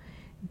up,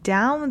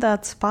 down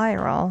that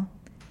spiral,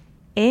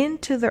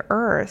 into the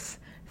earth,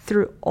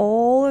 through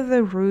all of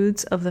the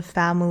roots of the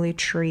family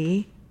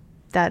tree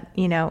that,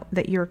 you know,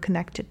 that you're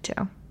connected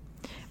to.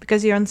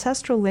 Because your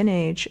ancestral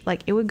lineage,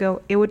 like it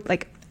would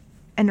like,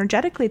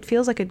 energetically, it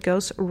feels like it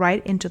goes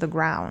right into the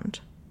ground,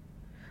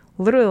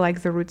 literally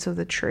like the roots of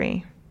the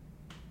tree.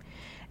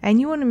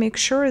 And you want to make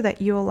sure that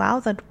you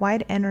allow that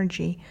white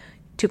energy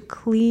to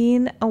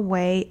clean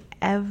away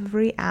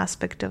every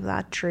aspect of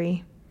that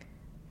tree.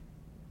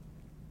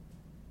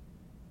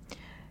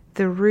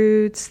 The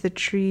roots, the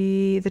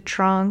tree, the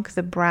trunk,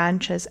 the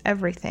branches,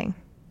 everything,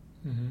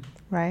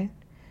 right?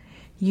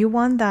 You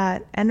want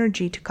that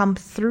energy to come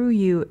through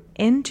you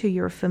into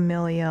your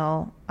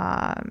familial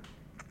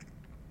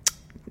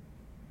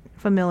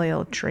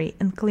tree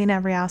and clean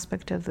every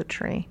aspect of the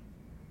tree.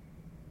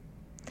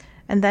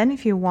 And then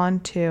if you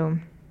want to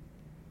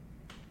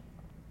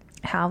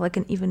have like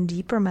an even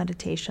deeper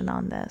meditation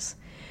on this,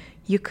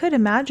 you could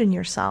imagine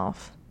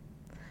yourself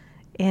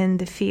in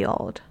the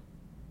field.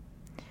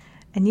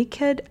 And you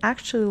could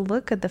actually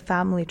look at the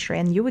family tree,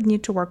 and you would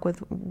need to work with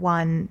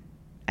one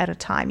at a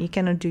time. You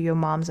cannot do your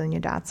mom's and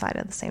your dad's side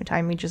at the same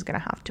time. You're just going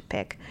to have to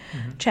pick.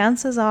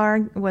 Chances are,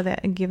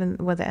 given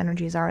what the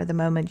energies are at the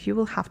moment, you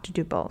will have to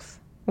do both,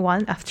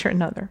 one after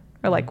another,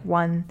 or like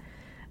one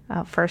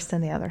first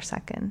and the other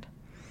second.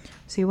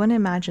 So you want to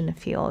imagine a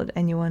field,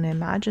 and you want to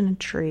imagine a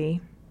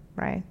tree,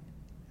 right?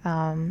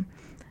 And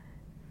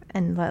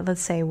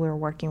let's say we're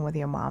working with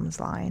your mom's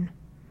line.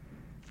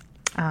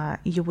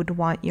 You would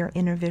want your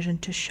inner vision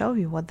to show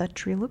you what that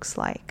tree looks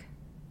like.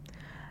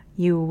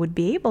 You would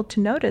be able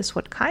to notice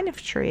what kind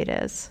of tree it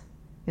is.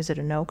 Is it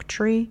an oak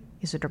tree?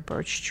 Is it a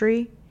birch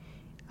tree?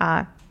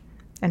 An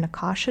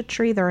acacia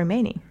tree? There are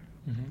many.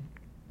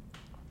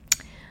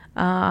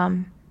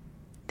 Then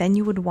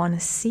you would want to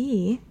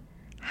see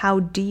how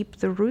deep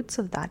the roots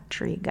of that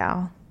tree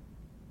go.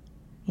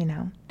 You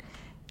know,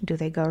 do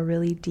they go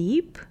really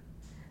deep?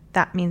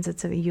 That means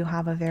you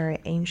have a very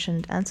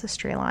ancient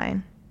ancestry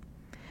line.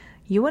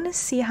 You want to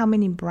see how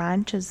many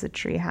branches the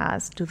tree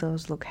has. Do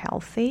those look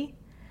healthy?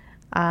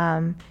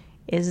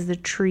 Is the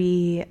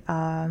tree,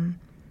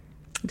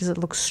 does it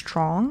look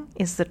strong?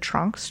 Is the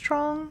trunk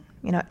strong?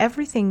 You know,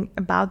 everything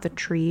about the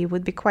tree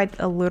would be quite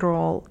a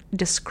literal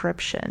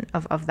description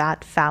of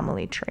that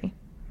family tree.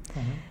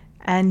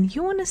 And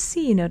you want to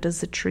see, you know,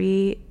 does the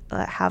tree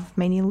have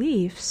many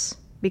leaves?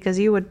 Because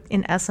you would,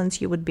 in essence,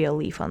 you would be a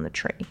leaf on the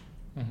tree,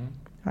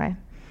 right?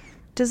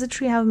 Does the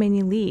tree have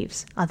many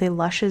leaves? Are they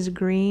luscious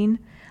green?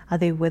 Are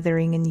they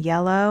withering in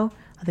yellow?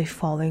 Are they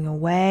falling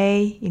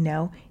away? You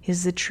know,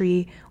 is the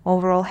tree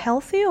overall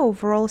healthy or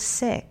overall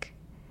sick?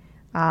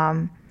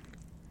 Are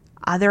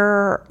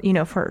Other,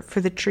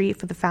 for the tree,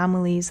 for the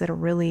families that are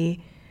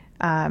really,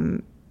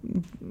 for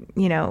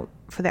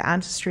the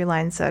ancestry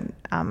lines that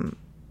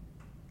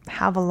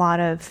have a lot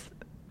of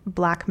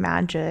black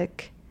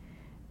magic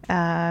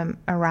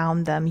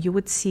around them, you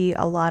would see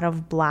a lot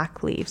of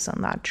black leaves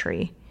on that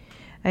tree.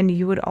 And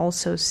you would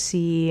also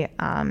see,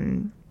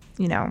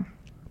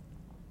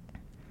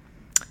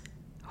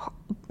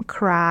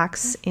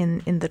 cracks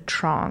in the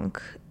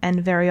trunk.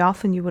 And very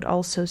often you would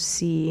also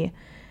see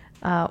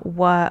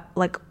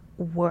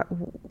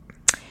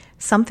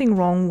something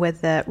wrong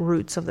with the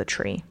roots of the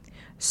tree.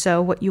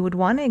 So what you would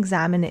want to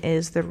examine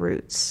is the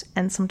roots.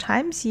 And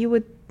sometimes you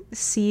would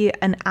see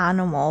an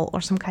animal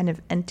or some kind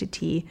of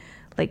entity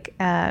like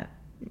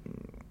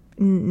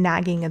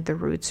nagging at the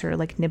roots or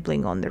like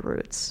nibbling on the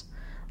roots.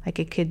 Like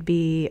it could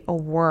be a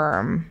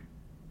worm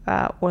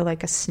or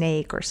like a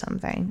snake or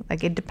something.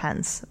 Like it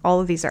depends.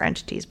 All of these are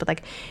entities, but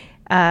like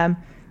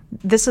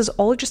this is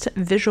all just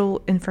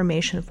visual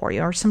information for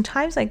you. Or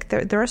sometimes like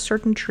there are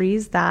certain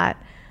trees that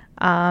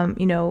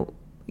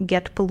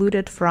get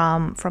polluted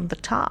from the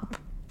top.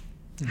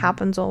 Mm-hmm.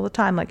 Happens all the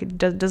time. Like it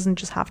doesn't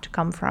just have to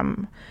come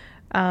from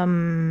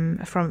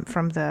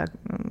the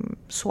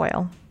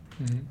soil,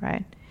 mm-hmm.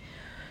 right?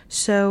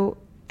 So,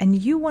 and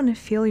you want to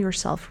feel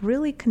yourself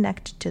really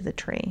connected to the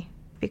tree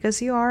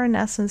because you are in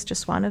essence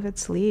just one of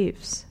its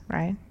leaves,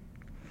 right?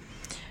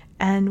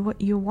 And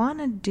what you want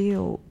to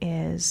do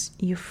is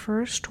you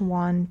first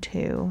want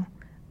to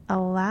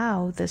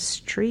allow this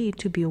tree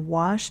to be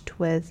washed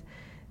with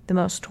the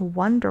most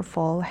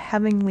wonderful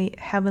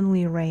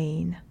heavenly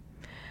rain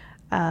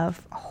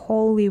of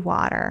holy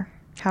water,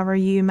 however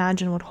you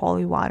imagine what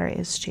holy water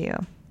is to you,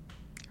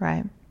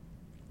 right?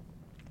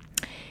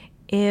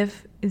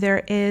 If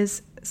there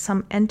is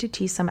some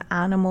entity, some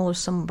animal or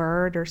some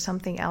bird or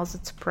something else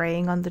that's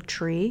preying on the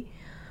tree,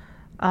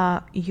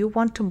 you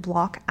want to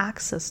block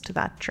access to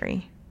that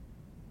tree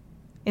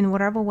in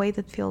whatever way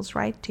that feels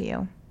right to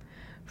you.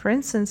 For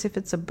instance, if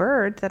it's a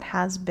bird that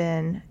has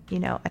been,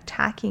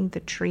 attacking the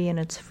tree and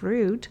its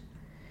fruit,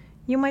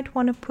 you might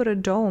want to put a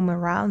dome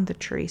around the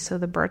tree so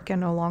the bird can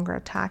no longer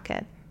attack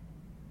it.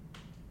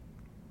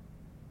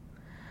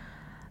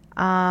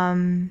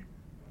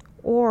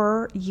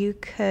 Or you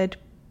could,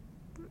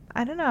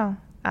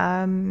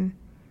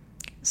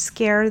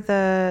 scare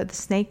the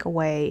snake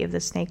away if the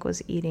snake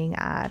was eating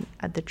at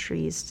the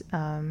tree's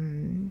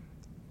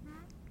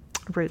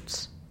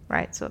roots,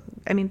 right? So,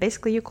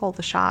 basically you call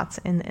the shots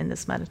in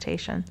this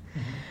meditation.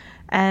 Mm-hmm.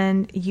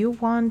 And you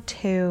want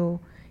to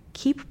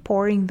keep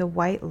pouring the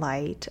white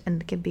light,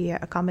 and it could be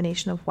a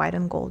combination of white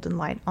and golden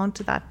light,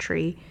 onto that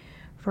tree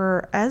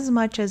for as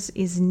much as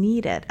is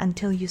needed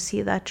until you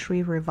see that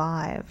tree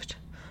revived.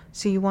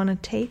 So you want to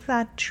take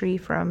that tree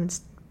from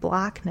its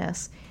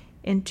blackness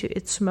into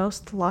its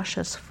most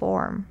luscious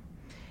form.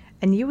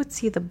 And you would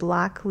see the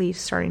black leaves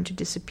starting to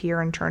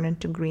disappear and turn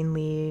into green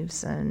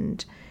leaves.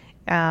 And,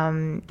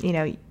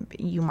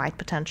 you might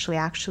potentially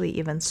actually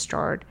even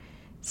start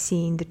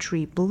seeing the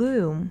tree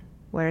bloom,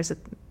 whereas it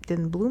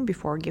didn't bloom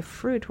before, give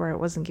fruit where it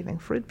wasn't giving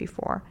fruit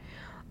before.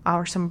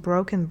 Or some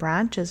broken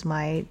branches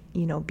might,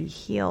 be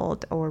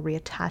healed or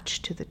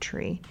reattached to the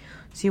tree.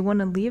 So you want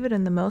to leave it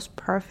in the most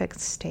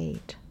perfect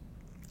state,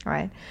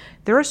 right?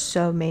 There are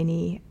so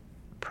many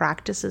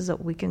practices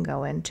that we can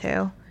go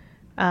into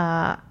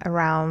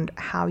around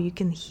how you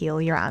can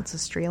heal your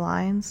ancestry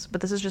lines,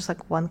 but this is just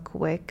like one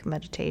quick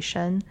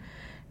meditation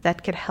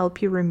that could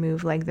help you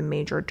remove like the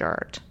major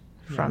dirt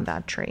from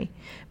that tree.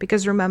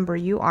 Because remember,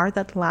 you are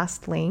that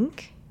last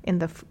link in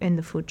the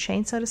food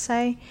chain, so to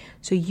say.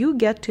 So you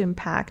get to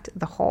impact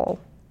the whole,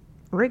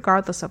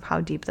 regardless of how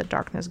deep the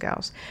darkness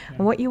goes. Yeah.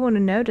 And what you want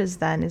to notice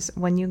then is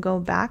when you go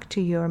back to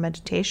your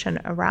meditation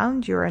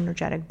around your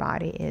energetic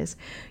body is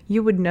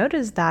you would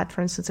notice that,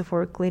 for instance, if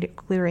we're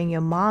clearing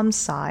your mom's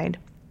side,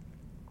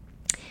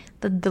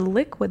 that the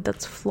liquid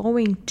that's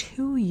flowing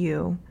to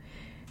you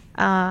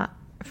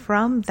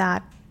from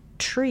that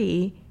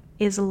tree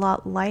is a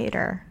lot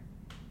lighter,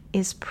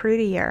 is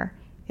prettier,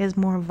 is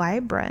more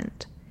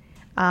vibrant,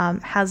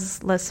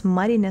 has less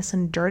muddiness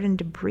and dirt and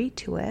debris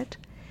to it.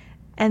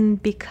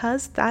 And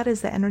because that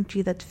is the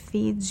energy that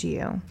feeds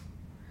you,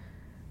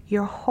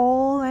 your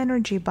whole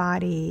energy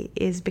body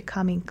is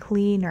becoming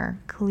cleaner,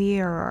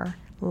 clearer,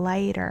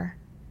 lighter,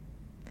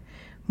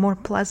 more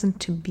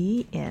pleasant to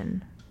be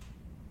in.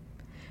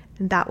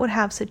 And that would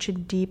have such a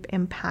deep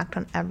impact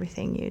on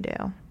everything you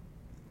do.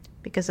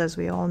 Because as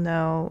we all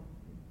know,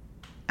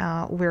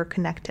 we're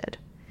connected.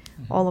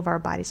 Mm-hmm. All of our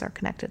bodies are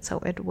connected, so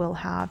it will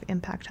have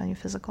impact on your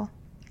physical.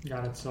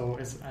 Got it. So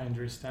as I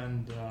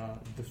understand,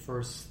 the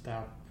first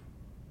step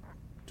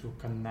to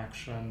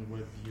connection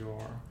with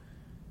your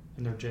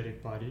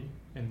energetic body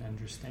and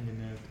understanding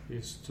it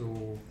is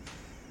to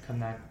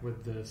connect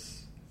with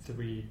these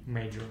three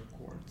major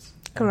chords.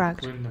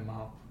 Correct. Clean them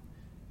up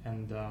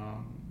and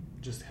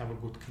just have a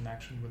good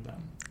connection with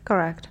them.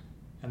 Correct.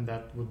 And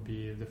that would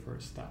be the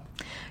first step.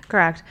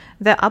 Correct.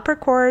 The upper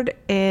chord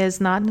is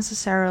not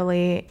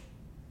necessarily,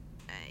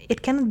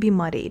 it cannot be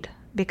muddied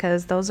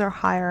because those are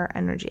higher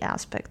energy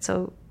aspects.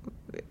 So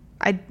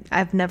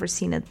I've never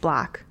seen it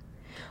black.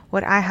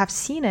 What I have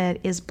seen it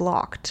is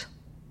blocked.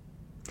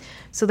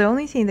 So the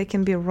only thing that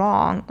can be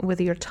wrong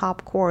with your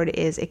top chord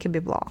is it can be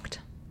blocked.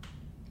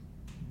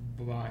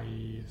 By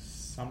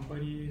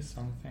somebody,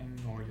 something,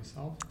 or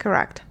yourself?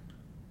 Correct.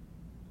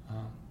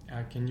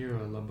 Can you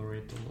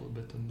elaborate a little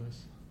bit on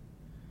this?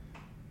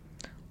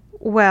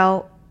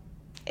 Well,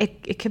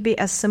 it could be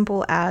as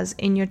simple as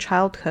in your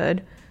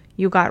childhood,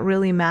 you got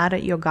really mad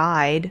at your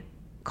guide,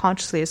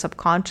 consciously or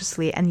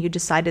subconsciously, and you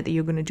decided that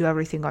you're going to do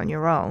everything on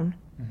your own.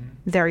 Mm-hmm.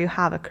 There you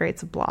have it,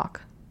 creates a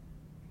block.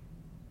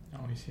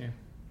 Oh, I see.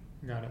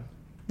 Got it.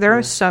 There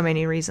are so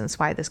many reasons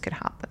why this could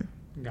happen.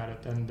 Got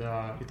it. And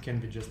it can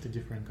be just a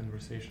different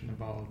conversation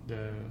about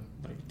the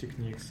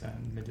techniques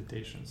and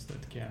meditations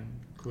that can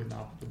clean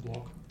up the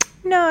block.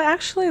 No,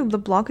 actually, the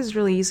block is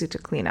really easy to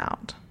clean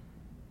out.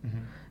 Mm-hmm.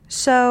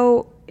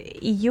 So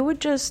you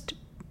would just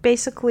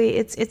basically,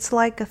 it's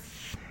like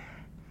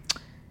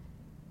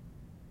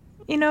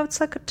it's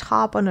like a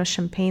top on a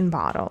champagne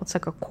bottle. It's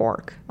like a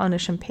cork on a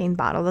champagne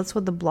bottle. That's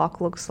what the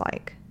block looks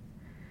like.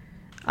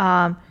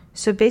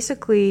 So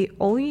basically,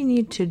 all you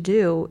need to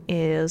do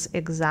is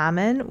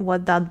examine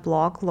what that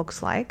block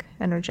looks like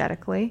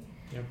energetically,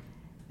 yep,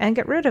 and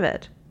get rid of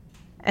it.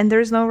 And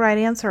there's no right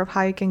answer of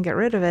how you can get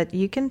rid of it.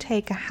 You can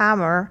take a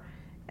hammer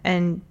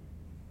and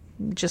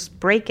just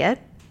break it.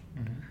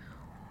 mm-hmm.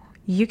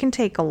 You can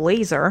take a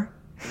laser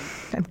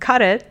and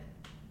cut it,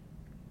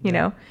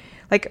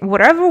 like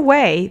whatever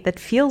way that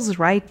feels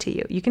right to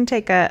you. You can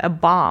take a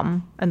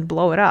bomb and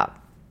blow it up.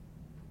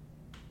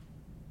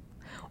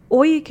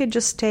 Or you could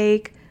just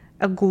take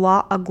a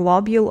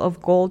globule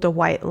of gold or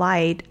white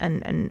light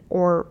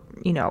or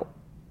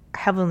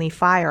heavenly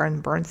fire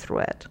and burn through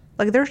it.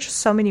 Like there's just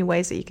so many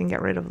ways that you can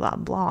get rid of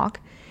that block.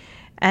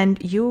 And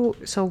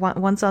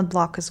once that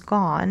block is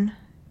gone,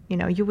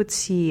 you would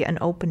see an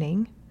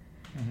opening,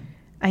 mm-hmm.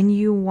 and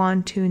you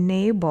want to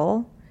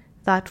enable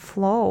that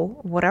flow,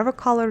 whatever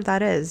color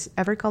that is.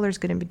 Every color is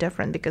going to be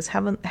different because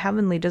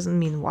heavenly doesn't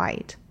mean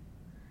white.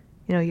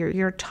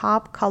 Your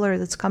top color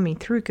that's coming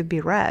through could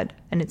be red,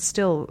 and it's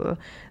still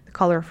the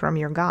color from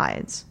your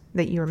guides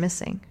that you're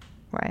missing,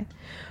 right?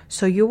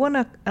 So you want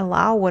to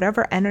allow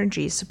whatever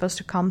energy is supposed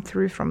to come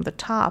through from the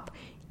top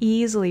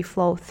easily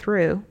flow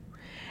through,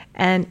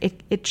 and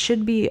it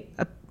should be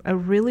a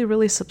really,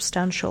 really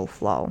substantial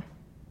flow,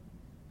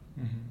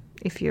 mm-hmm.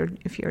 if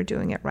you're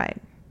doing it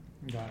right.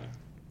 Got it.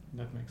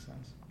 That makes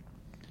sense.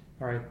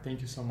 All right, thank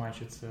you so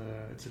much. It's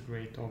a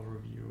great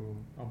overview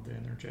of the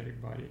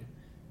energetic body.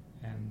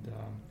 And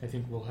I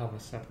think we'll have a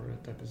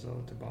separate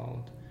episode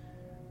about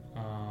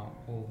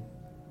all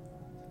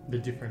the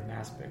different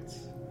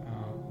aspects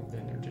of the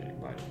energetic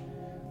body.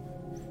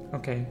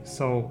 Okay,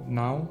 so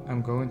now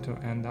I'm going to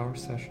end our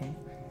session.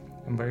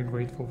 I'm very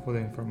grateful for the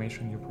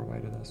information you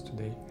provided us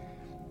today.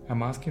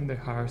 I'm asking the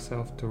higher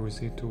self to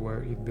receive to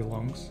where it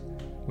belongs,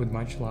 with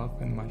much love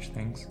and much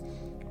thanks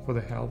for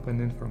the help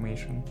and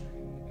information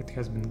it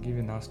has been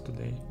given us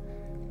today.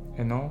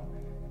 I know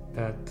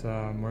that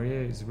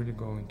Maria is really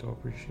going to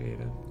appreciate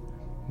it.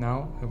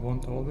 Now I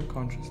want all the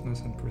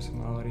consciousness and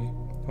personality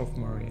of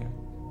Maria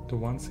to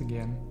once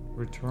again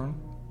return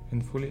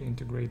and fully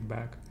integrate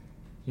back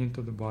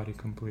into the body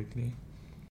completely.